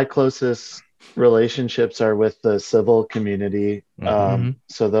 my closest relationships are with the civil community.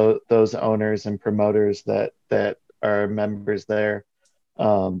 So those owners and promoters that are members there.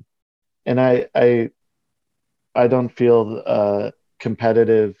 And I don't feel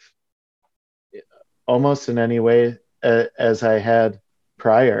competitive almost in any way as I had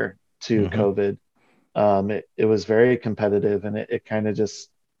prior to COVID. It was very competitive, and it kind of just,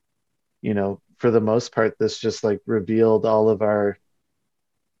 for the most part, this just revealed all of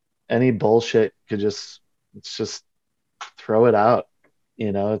any bullshit it's just throw it out.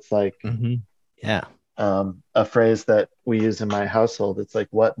 It's a phrase that we use in my household. It's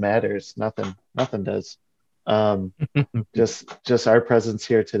what matters? Nothing does. Just our presence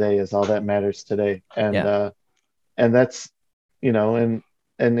here today is all that matters today. And that's, and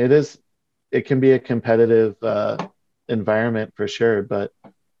it can be a competitive environment for sure, but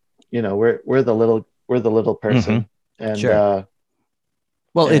we're the little person. And sure.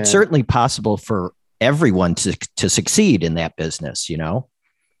 Well, it's certainly possible for everyone to succeed in that business,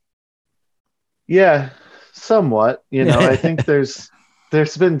 Yeah, somewhat. I think there's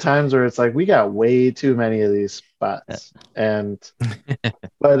been times where it's we got way too many of these spots, but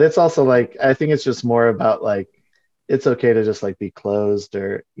it's also I think it's just more about it's okay to just like be closed,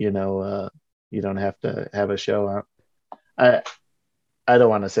 or you don't have to have a show on. I I don't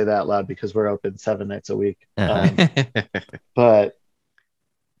want to say that out loud because we're open 7 nights a week. But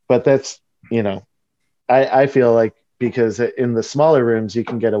that's, I feel like because in the smaller rooms you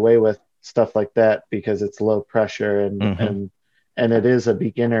can get away with stuff like that because it's low pressure and it is a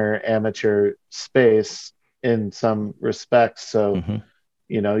beginner amateur space in some respects. So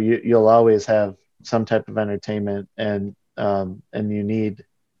you'll always have some type of entertainment, and you need,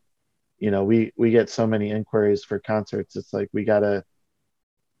 we get so many inquiries for concerts. It's like we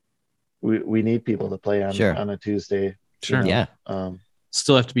need people to play on a Tuesday. Sure. Yeah.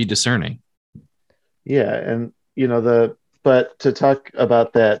 Still have to be discerning. Yeah. And but to talk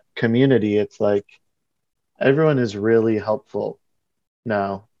about that community, it's like everyone is really helpful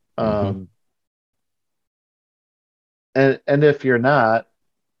now. And if you're not,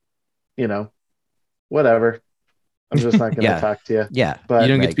 whatever, I'm just not going to talk to you. Yeah. But you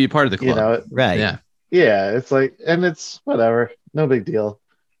don't get to be a part of the club. Right. Yeah. Yeah. It's like, and it's whatever, no big deal.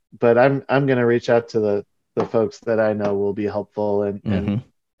 But I'm going to reach out to the folks that I know will be helpful and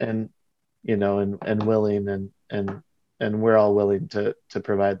willing, and we're all willing to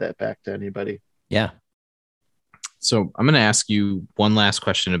provide that back to anybody. Yeah. So I'm going to ask you one last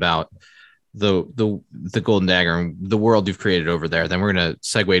question about the Golden Dagger and the world you've created over there. Then we're going to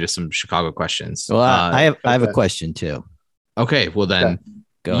segue to some Chicago questions. Well, I have a question too. Okay. Well, then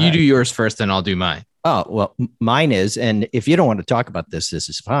Go ahead. Do yours first, then I'll do mine. Oh, well, mine is, and if you don't want to talk about this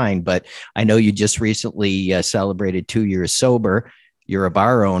is fine, but I know you just recently celebrated 2 years sober. You're a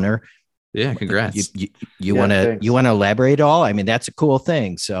bar owner. Yeah. Congrats. You want to elaborate at all? I mean, that's a cool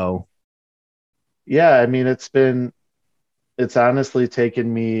thing. So. Yeah. I mean, it's honestly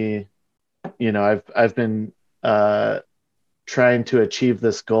taken me, I've been trying to achieve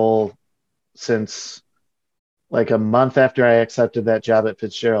this goal since like a month after I accepted that job at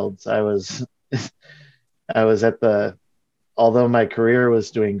Fitzgerald's. I was although my career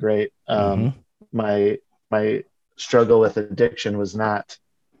was doing great, my struggle with addiction was not.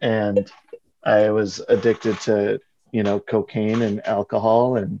 And I was addicted to, cocaine and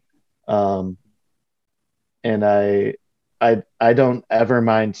alcohol. And I don't ever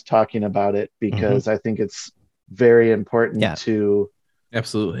mind talking about it because I think it's very important to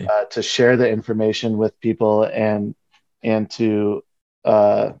absolutely to share the information with people and to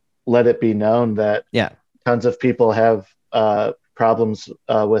let it be known that tons of people have problems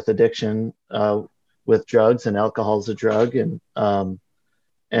with addiction, with drugs, and alcohol is a drug, and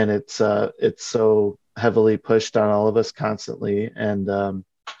it's so heavily pushed on all of us constantly. And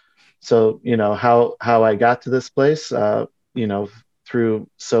so how I got to this place, through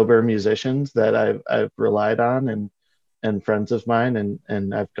sober musicians that I've relied on, and friends of mine,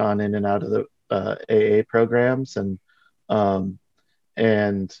 and I've gone in and out of the AA programs, and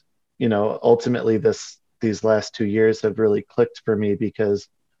ultimately these last 2 years have really clicked for me because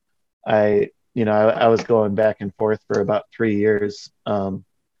I was going back and forth for about 3 years,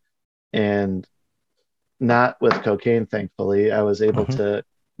 and not with cocaine, thankfully. I was able to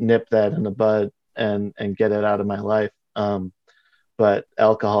nip that in the bud and get it out of my life. But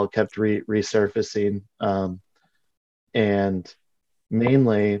alcohol kept resurfacing. And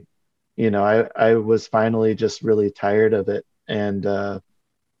mainly, I was finally just really tired of it. And I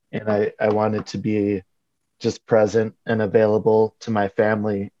wanted to be just present and available to my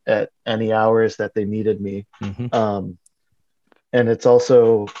family at any hours that they needed me. And it's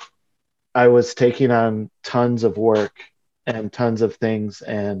also, I was taking on tons of work and tons of things,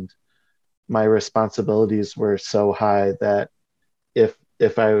 and my responsibilities were so high that if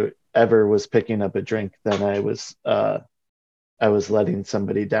I ever was picking up a drink, then I was letting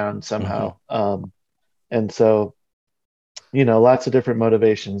somebody down somehow. And so, lots of different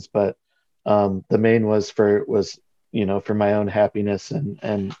motivations, but the main was for my own happiness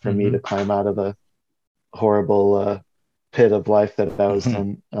and for me to climb out of a horrible pit of life that I was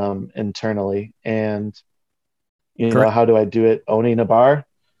in internally. And how do I do it? Owning a bar.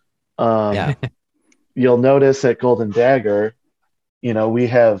 You'll notice at Golden Dagger, we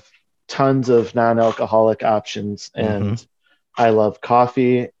have tons of non-alcoholic options, and I love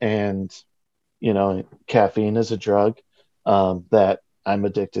coffee, and caffeine is a drug that I'm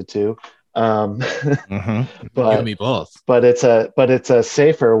addicted to. But me both. But it's a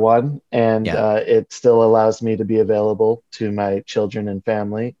safer one, and it still allows me to be available to my children and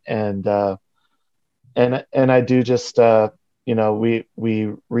family, and I do just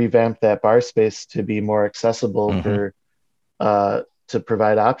we revamped that bar space to be more accessible for to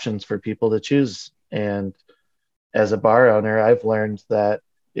provide options for people to choose. And as a bar owner, I've learned that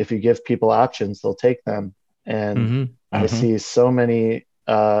if you give people options, they'll take them. And Mhm. I Mhm. see so many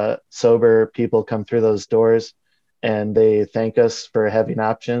sober people come through those doors, and they thank us for having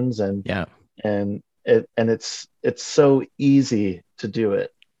options, Yeah. and it's so easy to do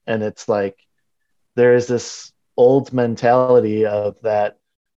it. And it's like there is this old mentality of that,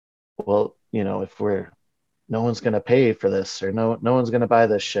 well, if we're no one's going to pay for this, or no one's going to buy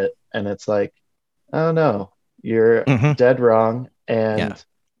this shit. And it's like, oh no, you're Mhm. dead wrong. Yeah.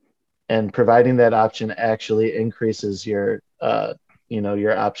 And providing that option actually increases your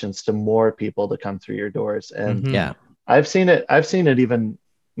options to more people to come through your doors. And Mhm. Yeah. I've seen it even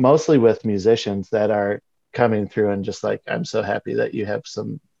mostly with musicians that are coming through and just like, I'm so happy that you have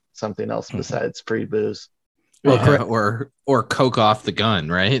something else Mhm. besides free booze. Well, Yeah, or coke off the gun,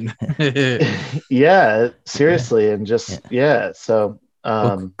 right? Yeah, seriously. And Yeah. just, yeah. So,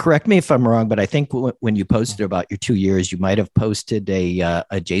 Well, correct me if I'm wrong, but I think when you posted about your 2 years, you might have posted a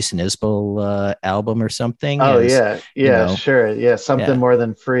Jason Isbell album or something. oh As yeah, you yeah, know, sure. Yeah. Something yeah, more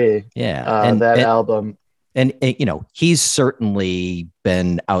than free. yeah, That album. and he's certainly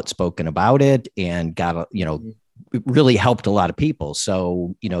been outspoken about it and really helped a lot of people.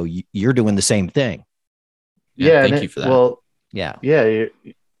 So you're doing the same thing. Yeah, Yeah. And thank you it, for that. well, Yeah. yeah,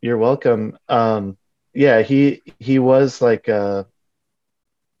 you're welcome. Yeah, he was like, I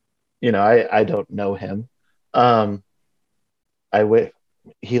don't know him. Um, I wish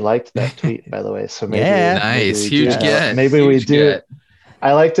he liked that tweet, by the way. So maybe Yeah. maybe Nice. we do Huge Yeah. know. get. Maybe we Huge do. get.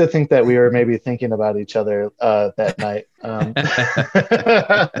 I like to think that we were maybe thinking about each other that night.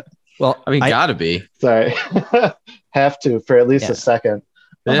 Well, I mean, gotta be. Sorry, have to for at least a yeah. second.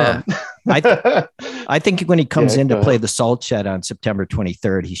 Yeah. I th- I think when he comes Yeah, in to go play ahead. the Salt Shed on September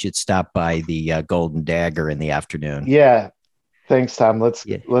 23rd, he should stop by the Golden Dagger in the afternoon. Yeah, thanks, Tom. Let's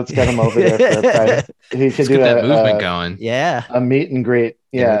Yeah. let's get him over there for a private. He could Let's do get that a, movement a going. Yeah. a meet and greet.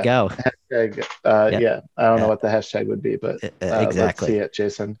 There we Yeah, go. hashtag. Yeah. Yeah, I don't know Yeah. what the hashtag would be, but let's see Exactly. it,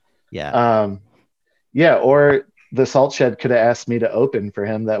 Jason. Yeah. Um, yeah, or the Salt Shed could have asked me to open for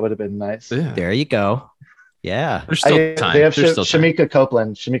him. That would have been nice. Yeah. There you go. Yeah. There's still They time. have There's still time. Shamika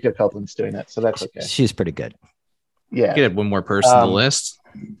Copeland. Shamika Copeland's doing it, so that's okay. She's pretty good. Yeah. Get one more person on the Um, list.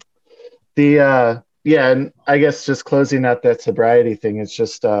 yeah, and I guess just closing out that sobriety thing, it's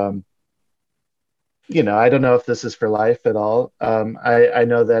just I don't know if this is for life at all. I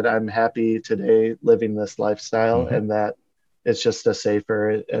know that I'm happy today living this lifestyle, Mhm. and that it's just a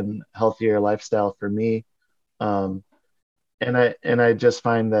safer and healthier lifestyle for me. Um, and I just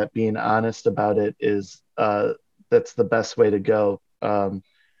find that being honest about it is that's the best way to go.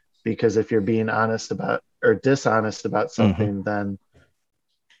 Because if you're being honest about or dishonest about Mhm. something,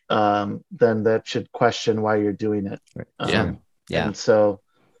 then that should question why you're doing it. Yeah. Yeah. And so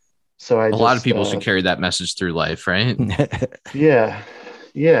I A lot of just people should carry that message through life, right? yeah,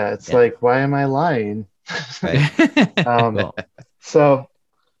 it's Yeah. like, why am I lying? Right. um, Well, so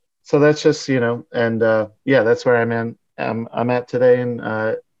that's just and yeah, that's where I'm at today,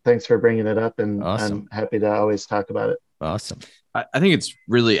 and thanks for bringing it up, and awesome. I'm happy to always talk about it. Awesome. I think it's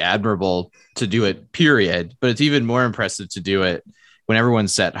really admirable to do it, period. But it's even more impressive to do it when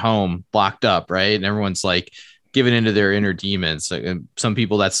everyone's at home, locked up, right? And everyone's like giving into their inner demons. Like, some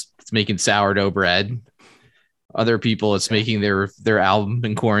people that's making sourdough bread. Other people, it's making their album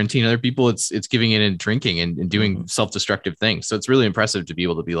in quarantine. Other people, it's giving in and drinking and doing self-destructive things. So it's really impressive to be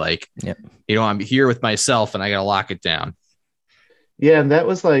able to be like, Yep. I'm here with myself and I got to lock it down. Yeah, and that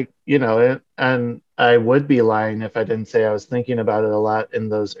was like, and I would be lying if I didn't say I was thinking about it a lot in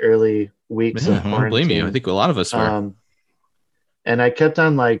those early weeks Yeah, of I don't blame you. I quarantine. think a lot of us were. And I kept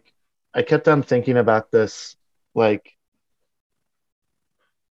on thinking about this, like,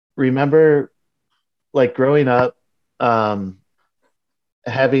 remember, like growing up, having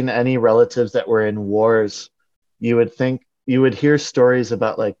any relatives that were in wars, you would hear stories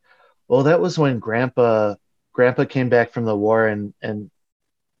about like, well, that was when grandpa came back from the war, and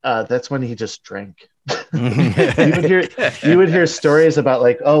that's when he just drank. you would hear stories about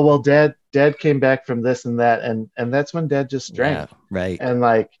like, oh well, dad came back from this and that, and that's when dad just drank. Yeah. Right. And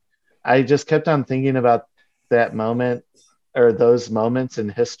like, I just kept on thinking about that moment, or those moments in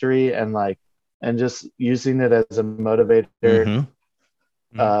history, and like, and just using it as a motivator.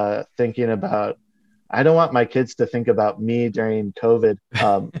 Mhm. Thinking about, I don't want my kids to think about me during COVID.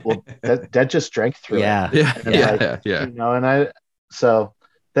 Well, dad just drank through Yeah. it. Yeah. And Yeah. like, Yeah. and so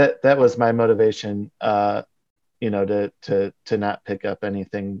that was my motivation, to not pick up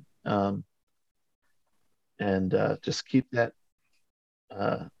anything, and just keep that.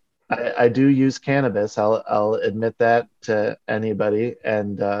 I do use cannabis. I'll admit that to anybody,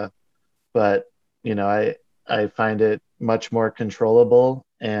 and but I find it much more controllable,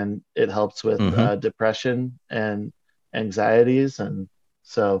 and it helps with Mhm. depression and anxieties. And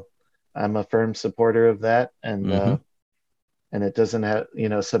so I'm a firm supporter of that. And it doesn't have,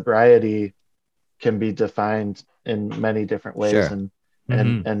 sobriety can be defined in many different ways. Sure.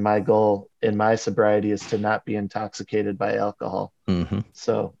 And my goal in my sobriety is to not be intoxicated by alcohol. Mhm.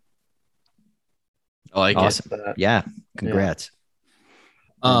 So I like it. Awesome. Yeah. Congrats.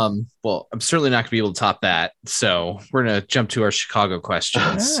 Well, I'm certainly not gonna be able to top that. So we're gonna jump to our Chicago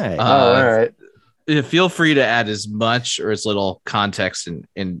questions. All right. All right. Feel free to add as much or as little context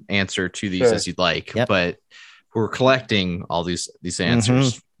and answer to these Sure. as you'd like. Yep. But we're collecting all these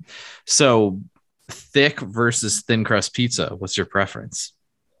answers. So thick versus thin crust pizza. What's your preference?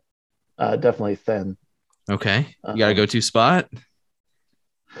 Definitely thin. Okay. You got a go-to spot?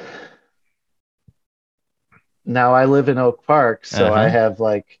 Now I live in Oak Park, so I have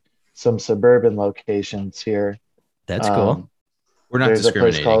like some suburban locations here. That's cool. We're not There's a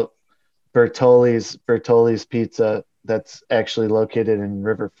place discriminating. called Bertoli's Pizza that's actually located in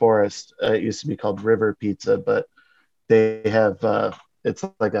River Forest. It used to be called River Pizza, but they have it's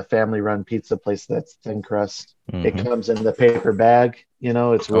like a family-run pizza place that's thin crust. It comes in the paper bag,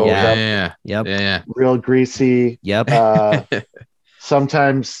 it's rolled up, Yeah. real greasy. Yep.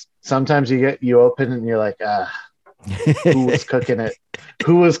 Sometimes you open and you're like, who was cooking it?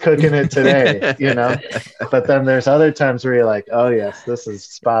 Who was cooking it today? But then there's other times where you're like, oh yes, this is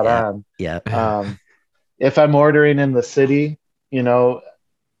spot on. Yeah. If I'm ordering in the city, I'll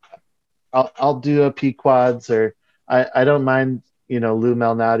do a Pequod's, or I don't mind, Lou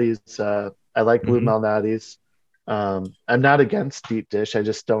Malnati's. I like Lou Malnati's. I'm not against deep dish. I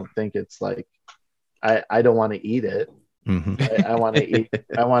just don't think it's like, I don't want to eat it. I want to eat.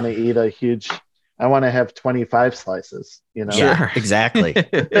 I want to eat a huge. I want to have 25 slices. Yeah, exactly.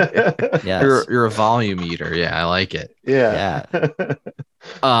 Yes. You're a volume eater. Yeah, I like it. Yeah.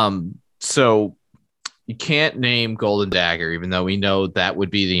 So you can't name Golden Dagger, even though we know that would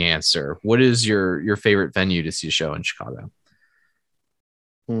be the answer. What is your favorite venue to see a show in Chicago?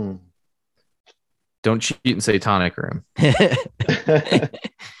 Don't cheat and say Tonic Room. It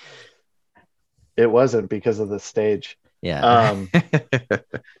wasn't because of the stage. Yeah.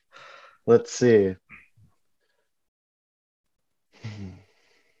 Let's see.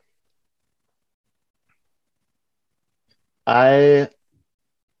 I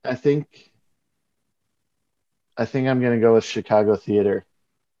think I'm going to go with Chicago Theater.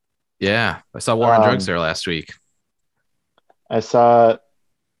 Yeah, I saw War on Drugs there last week.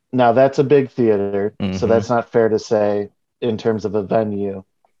 Now that's a big theater, so that's not fair to say in terms of a venue.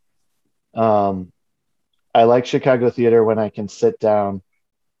 I like Chicago Theater when I can sit down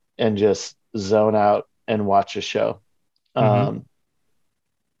and just zone out and watch a show.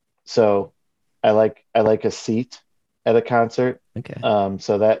 So I like a seat at a concert. Okay.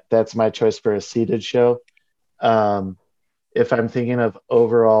 So that's my choice for a seated show. If I'm thinking of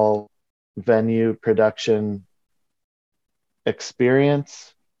overall venue production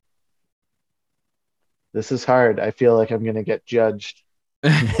experience, this is hard. I feel like I'm going to get judged.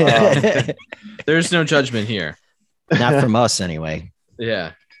 There's no judgment here. Not from us anyway.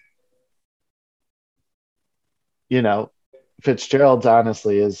 Yeah. Fitzgerald's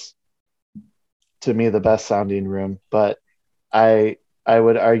honestly is, to me, the best sounding room, but I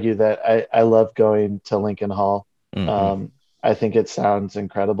would argue that I love going to Lincoln Hall. I think it sounds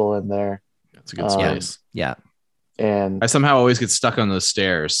incredible in there. That's a good space. Yeah. And I somehow always get stuck on those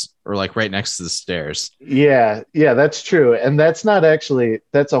stairs, or like right next to the stairs. Yeah, that's true. And that's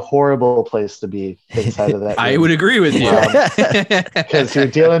a horrible place to be inside of that room. I would agree with you. Because you're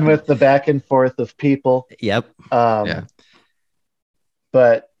dealing with the back and forth of people. Yep.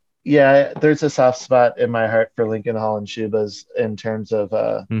 But yeah, there's a soft spot in my heart for Lincoln Hall and Shuba's in terms of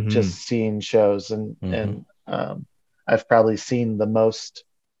just seeing shows. And I've probably seen the most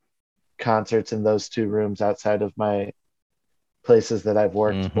concerts in those two rooms outside of my places that I've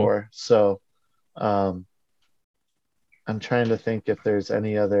worked for. So I'm trying to think if there's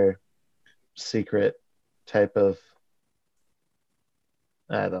any other secret type of,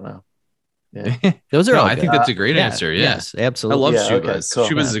 I don't know. Yeah. Those are all I think that's a great answer. Yeah. Yes, absolutely. I love Shuba's. Okay, cool.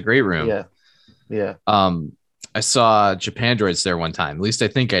 Shuba's is a great room. Yeah. I saw Japandroids there one time. At least I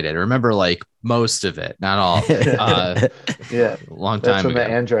think I did. I remember like most of it, not all. Yeah. Long time That's when ago. the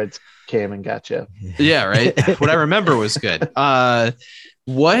androids came and got you. Yeah, right. What I remember was good.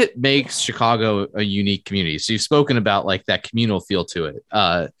 What makes Chicago a unique community? So you've spoken about like that communal feel to it.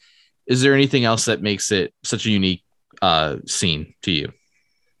 Is there anything else that makes it such a unique scene to you?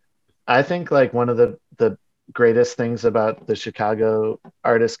 I think like one of the greatest things about the Chicago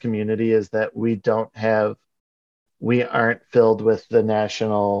artist community is that we don't have we aren't filled with the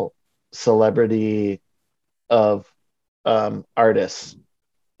national celebrity of artists.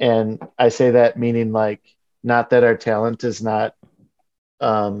 And I say that meaning like not that our talent is not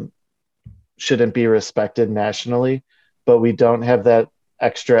um, shouldn't be respected nationally, but we don't have that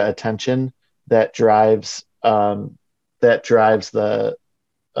extra attention that drives the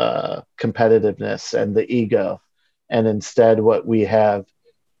competitiveness and the ego. And instead, what we have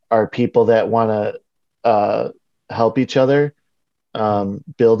are people that want to help each other,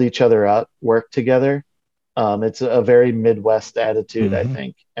 build each other up, work together. It's a very Midwest attitude, I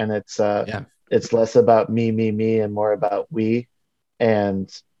think, and Yeah. it's less about me, and more about we.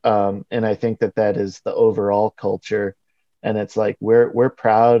 And I think that that is the overall culture. And it's like we're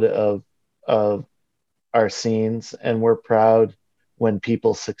proud of our scenes, and we're proud when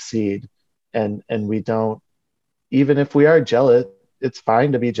people succeed, and we don't, even if we are jealous, it's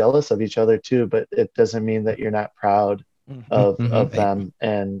fine to be jealous of each other too, but it doesn't mean that you're not proud of Right. them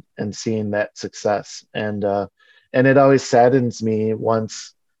and seeing that success. And it always saddens me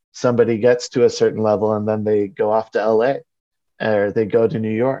once somebody gets to a certain level and then they go off to LA or they go to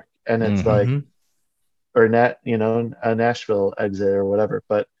New York, and it's like, Mhm. or a Nashville exit or whatever.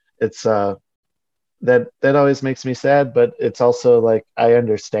 But it's that always makes me sad, but it's also like I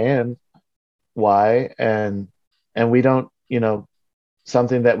understand why. And we don't,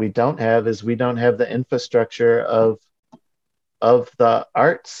 something that we don't have is we don't have the infrastructure of the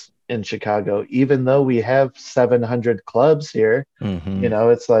arts in Chicago. Even though we have 700 clubs here,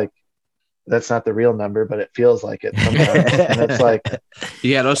 it's like that's not the real number, but it feels like it sometimes. And it's like,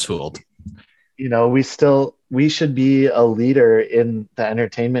 You had us fooled. we should be a leader in the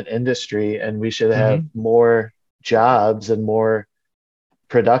entertainment industry, and we should have more jobs and more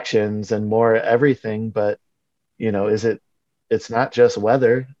productions and more everything. But it's not just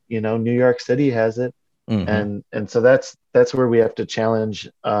weather. New York City has it. And so that's where we have to challenge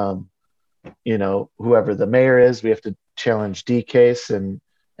whoever the mayor is. We have to challenge DCase and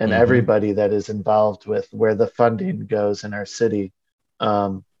everybody that is involved with where the funding goes in our city.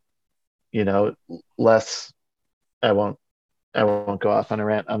 um Less, I won't go off on a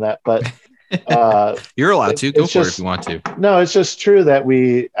rant on that, but You're allowed to go it's for it if just, you want to. no, it's just true that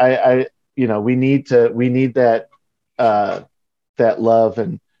we need that love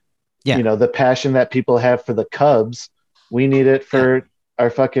and the passion that people have for the Cubs. We need it for our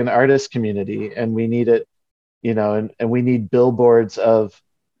fucking artist community, and we need it, and we need billboards of,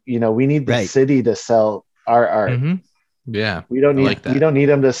 we need the city to sell our art. Yeah, We don't I need like that. we don't need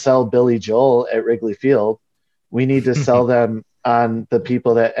them to sell Billy Joel at Wrigley Field. We need to sell them on the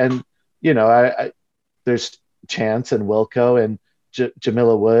people that, and I there's Chance and Wilco and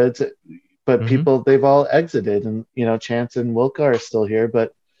Jamila Woods, but people, they've all exited, and Chance and Wilco are still here,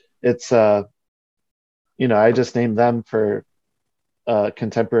 but it's I just named them for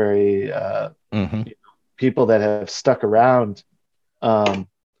contemporary people that have stuck around, um,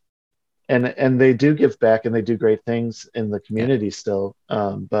 and they do give back and they do great things in the community still,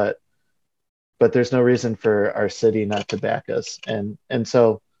 but there's no reason for our city not to back us. And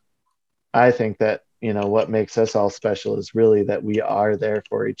so I think that what makes us all special is really that we are there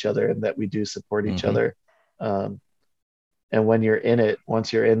for each other and that we do support each other. And when you're in it,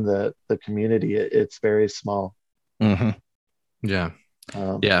 once you're in the community, it's very small. Yeah.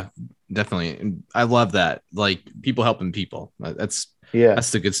 Yeah, definitely. And I love that. Like, people helping people. That's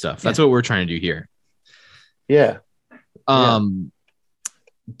the good stuff. That's what we're trying to do here. Yeah.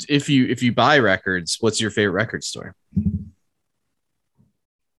 If you buy records, what's your favorite record store?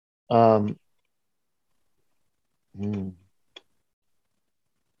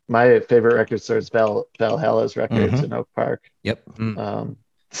 My favorite record store is Valhalla's Records in Oak Park. Yep.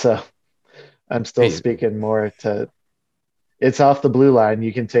 So I'm still speaking more to. It's off the Blue Line.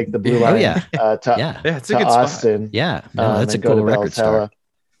 You can take the Blue Line to it's a good Austin. Spot. Yeah, no, that's a cool record store.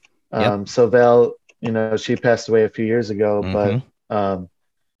 So Val, she passed away a few years ago, but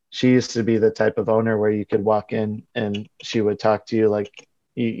she used to be the type of owner where you could walk in and she would talk to you like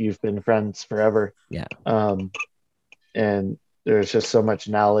you've been friends forever. Yeah. And there's just so much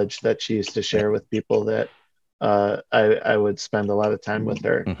knowledge that she used to share with people that I would spend a lot of time with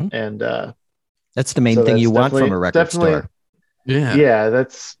her. And that's the main thing you want from a record store. Yeah,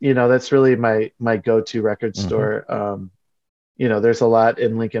 that's really my go-to record store. There's a lot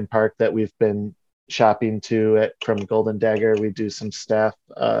in Lincoln Park that we've been shopping from Golden Dagger. We do some staff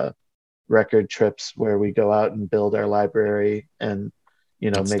record trips where we go out and build our library and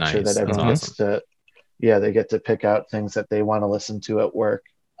That's make sure nice. that everyone gets to they get to pick out things that they want to listen to at work.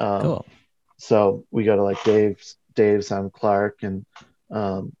 Cool. So we go to like Dave's on Clark and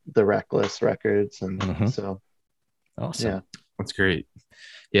the Reckless records, and so Awesome. Yeah. That's great.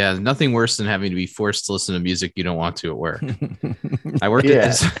 Yeah, nothing worse than having to be forced to listen to music you don't want to at work. I worked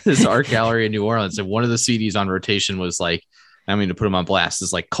at this art gallery in New Orleans, and one of the CDs on rotation was like, I mean, to put them on blast,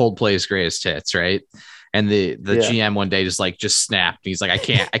 is like Coldplay's Greatest Hits, right? And the GM one day just snapped. He's like, I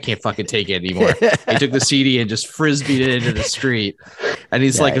can't fucking take it anymore. He took the CD and just frisbeed it into the street. And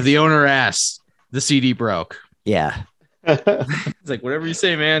he's like, if the owner asks, the CD broke. Yeah. It's like, whatever you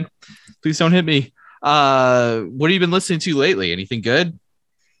say, man. Please don't hit me. What have you been listening to lately? Anything good?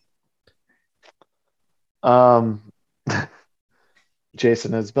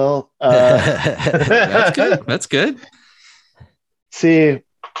 Jason Isbell. That's good. That's good. See,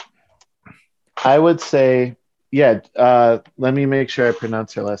 I would say, yeah. Let me make sure I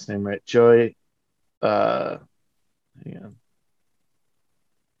pronounce her last name right. Joy. Yeah.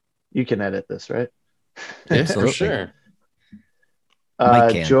 You can edit this, right? Yeah, for sure.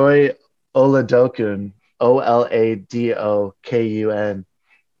 Joy Oladokun. Oladokun.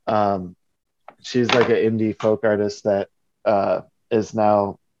 She's like an indie folk artist that is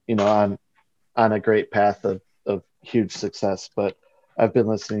now, on a great path of huge success. But I've been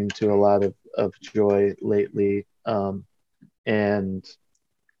listening to a lot of Joy lately, and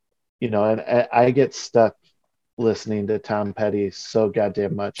I get stuck listening to Tom Petty so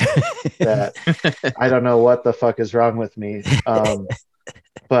goddamn much that I don't know what the fuck is wrong with me.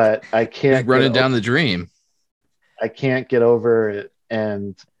 But I can't running down the dream. I can't get over it,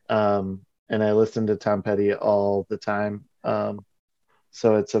 and I listen to Tom Petty all the time.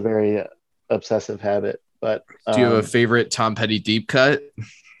 So it's a very obsessive habit. But do you have a favorite Tom Petty deep cut?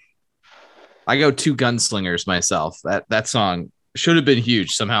 I go Two Gunslingers myself. That song should have been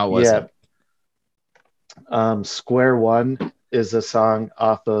huge. Somehow it wasn't. Yeah. Square One is a song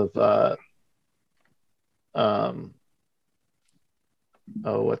off of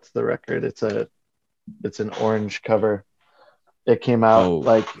what's the record? It's an orange cover. It came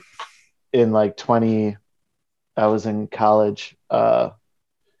out in 20. I was in college.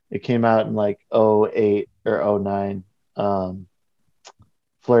 It came out in 2008 or 2009.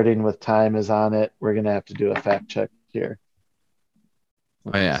 Flirting with Time is on it. We're gonna have to do a fact check here.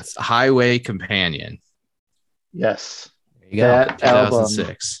 Oh yeah, it's Highway Companion. Yes, there you go. That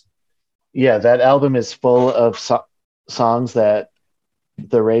 2006. Album, that album is full of songs that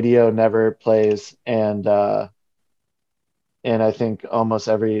the radio never plays, and I think almost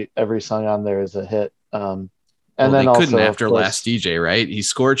every song on there is a hit. And then they also, couldn't after Last DJ, right? He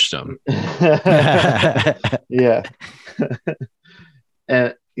scorched them. Yeah.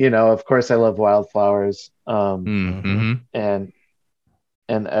 And of course, I love Wildflowers. And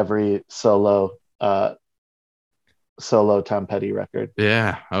every solo Tom Petty record.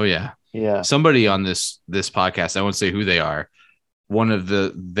 Yeah. Oh yeah. Yeah. Somebody on this podcast, I won't say who they are. One of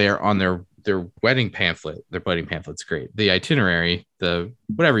they're on their wedding pamphlet. Their wedding pamphlet's great. The itinerary, the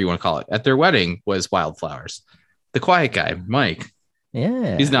whatever you want to call it, at their wedding was Wildflowers. The quiet guy, Mike.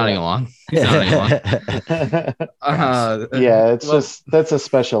 Yeah. He's nodding along. He's nodding along. That's a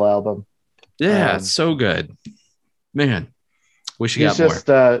special album. Yeah, it's so good. Man, wish you got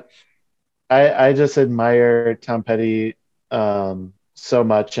more. I just admire Tom Petty so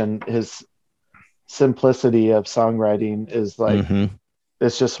much, and his simplicity of songwriting is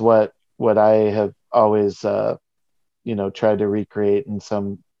it's just what I have always tried to recreate in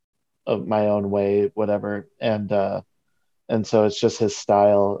some of my own way, whatever. And so it's just his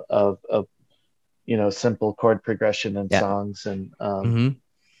style of simple chord progression and songs, and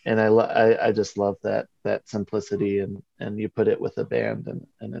I just love that simplicity, and you put it with a band,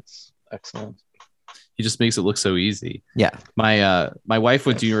 and it's excellent. He just makes it look so easy. Yeah. My wife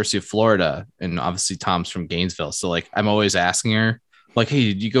went to University of Florida, and obviously Tom's from Gainesville, so I'm always asking her,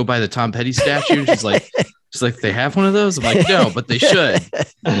 hey, did you go by the Tom Petty statue? And she's like, they have one of those? I'm like, no, but they should.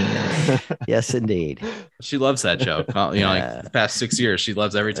 Yes, indeed. She loves that joke. The past 6 years, she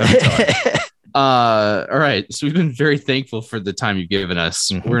loves every time I tell her. All right. So we've been very thankful for the time you've given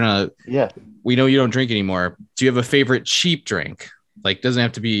us. We know you don't drink anymore. Do you have a favorite cheap drink? Doesn't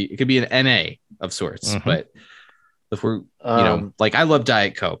have to be, it could be an NA of sorts, but if we're, I love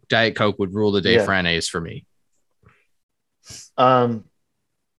Diet Coke. Diet Coke would rule the day for NAs for me. I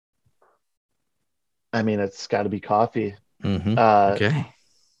mean, it's got to be coffee. Okay.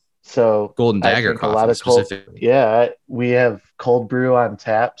 So Golden Dagger coffee. A lot of we have cold brew on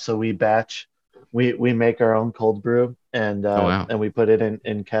tap. So we we make our own cold brew, and and we put it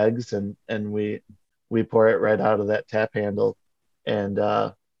in kegs, and we pour it right out of that tap handle. And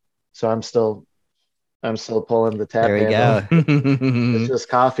so I'm still pulling the tap handle. There we go. It's just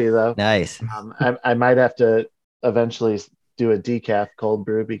coffee though. Nice. I might have to eventually do a decaf cold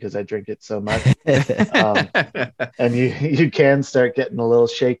brew because I drink it so much. And you can start getting a little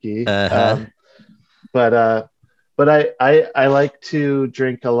shaky. But I like to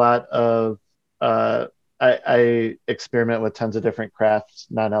drink a lot of I experiment with tons of different craft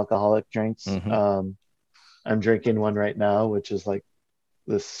non-alcoholic drinks. I'm drinking one right now, which is like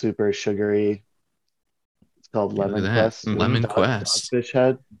this super sugary. It's called Lemon Quest. Lemon Quest. Dogfish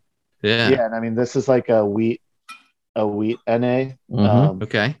Head. Yeah. And I mean, this is like a wheat NA.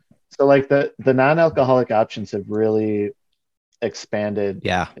 Okay. So like the non-alcoholic options have really expanded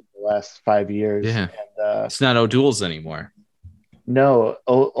in the last 5 years. Yeah. And, it's not O'Doul's anymore. No,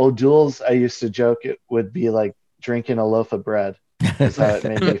 O'Doul's, I used to joke it would be like drinking a loaf of bread. Is how it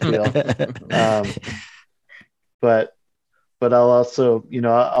made me feel. But I'll also,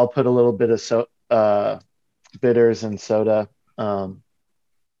 I'll put a little bit of bitters and soda. And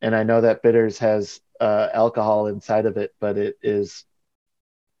I know that bitters has alcohol inside of it, but it is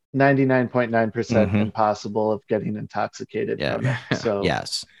 99.9% impossible of getting intoxicated from it. So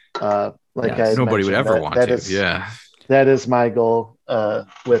yes. Nobody would ever want to. That is my goal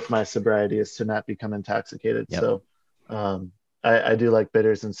with my sobriety, is to not become intoxicated. Yep. So I do like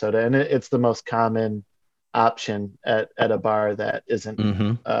bitters and soda, and it's the most common option at a bar that isn't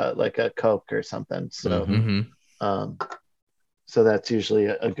like a Coke or something. So so that's usually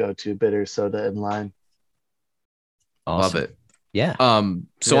a go-to: bitter, soda, and lime. Awesome. Love it. Yeah.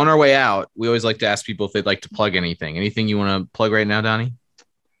 So on our way out, we always like to ask people if they'd like to plug anything. Anything you want to plug right now, Donnie?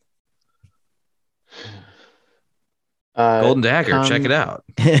 Golden Dagger, check it out.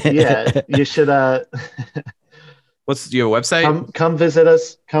 Yeah, you should. What's your website? Come visit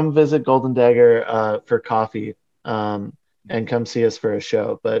us. Come visit Golden Dagger for coffee, and come see us for a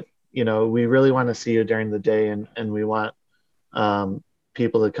show. But we really want to see you during the day, and we want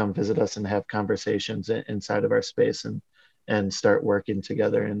people to come visit us and have conversations inside of our space and start working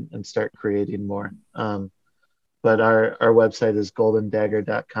together and start creating more. But our website is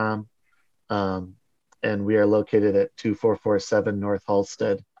goldendagger.com. And we are located at 2447 North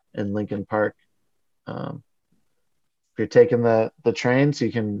Halsted in Lincoln Park. If you're taking the trains,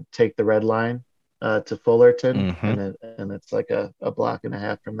 you can take the red line to Fullerton, and it's like a block and a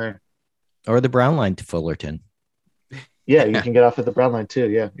half from there. Or the brown line to Fullerton. Yeah, you can get off at the brown line too.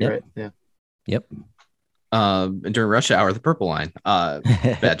 Yeah, you're right. Yeah. Yep. And during rush hour, the purple line.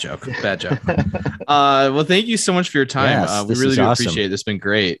 Bad joke. Well, thank you so much for your time. Yes, we really do appreciate it. This has been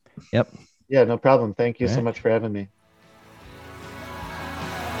great. Yep. Yeah, no problem. Thank you so much for having me.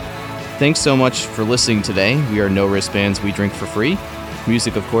 Thanks so much for listening today. We are No Wristbands, We Drink for Free.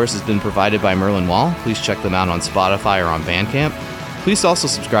 Music, of course, has been provided by Merlin Wall. Please check them out on Spotify or on Bandcamp. Please also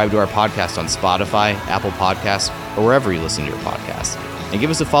subscribe to our podcast on Spotify, Apple Podcasts, or wherever you listen to your podcasts. And give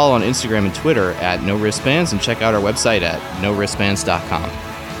us a follow on Instagram and Twitter at No Wristbands, and check out our website at NoWristbands.com.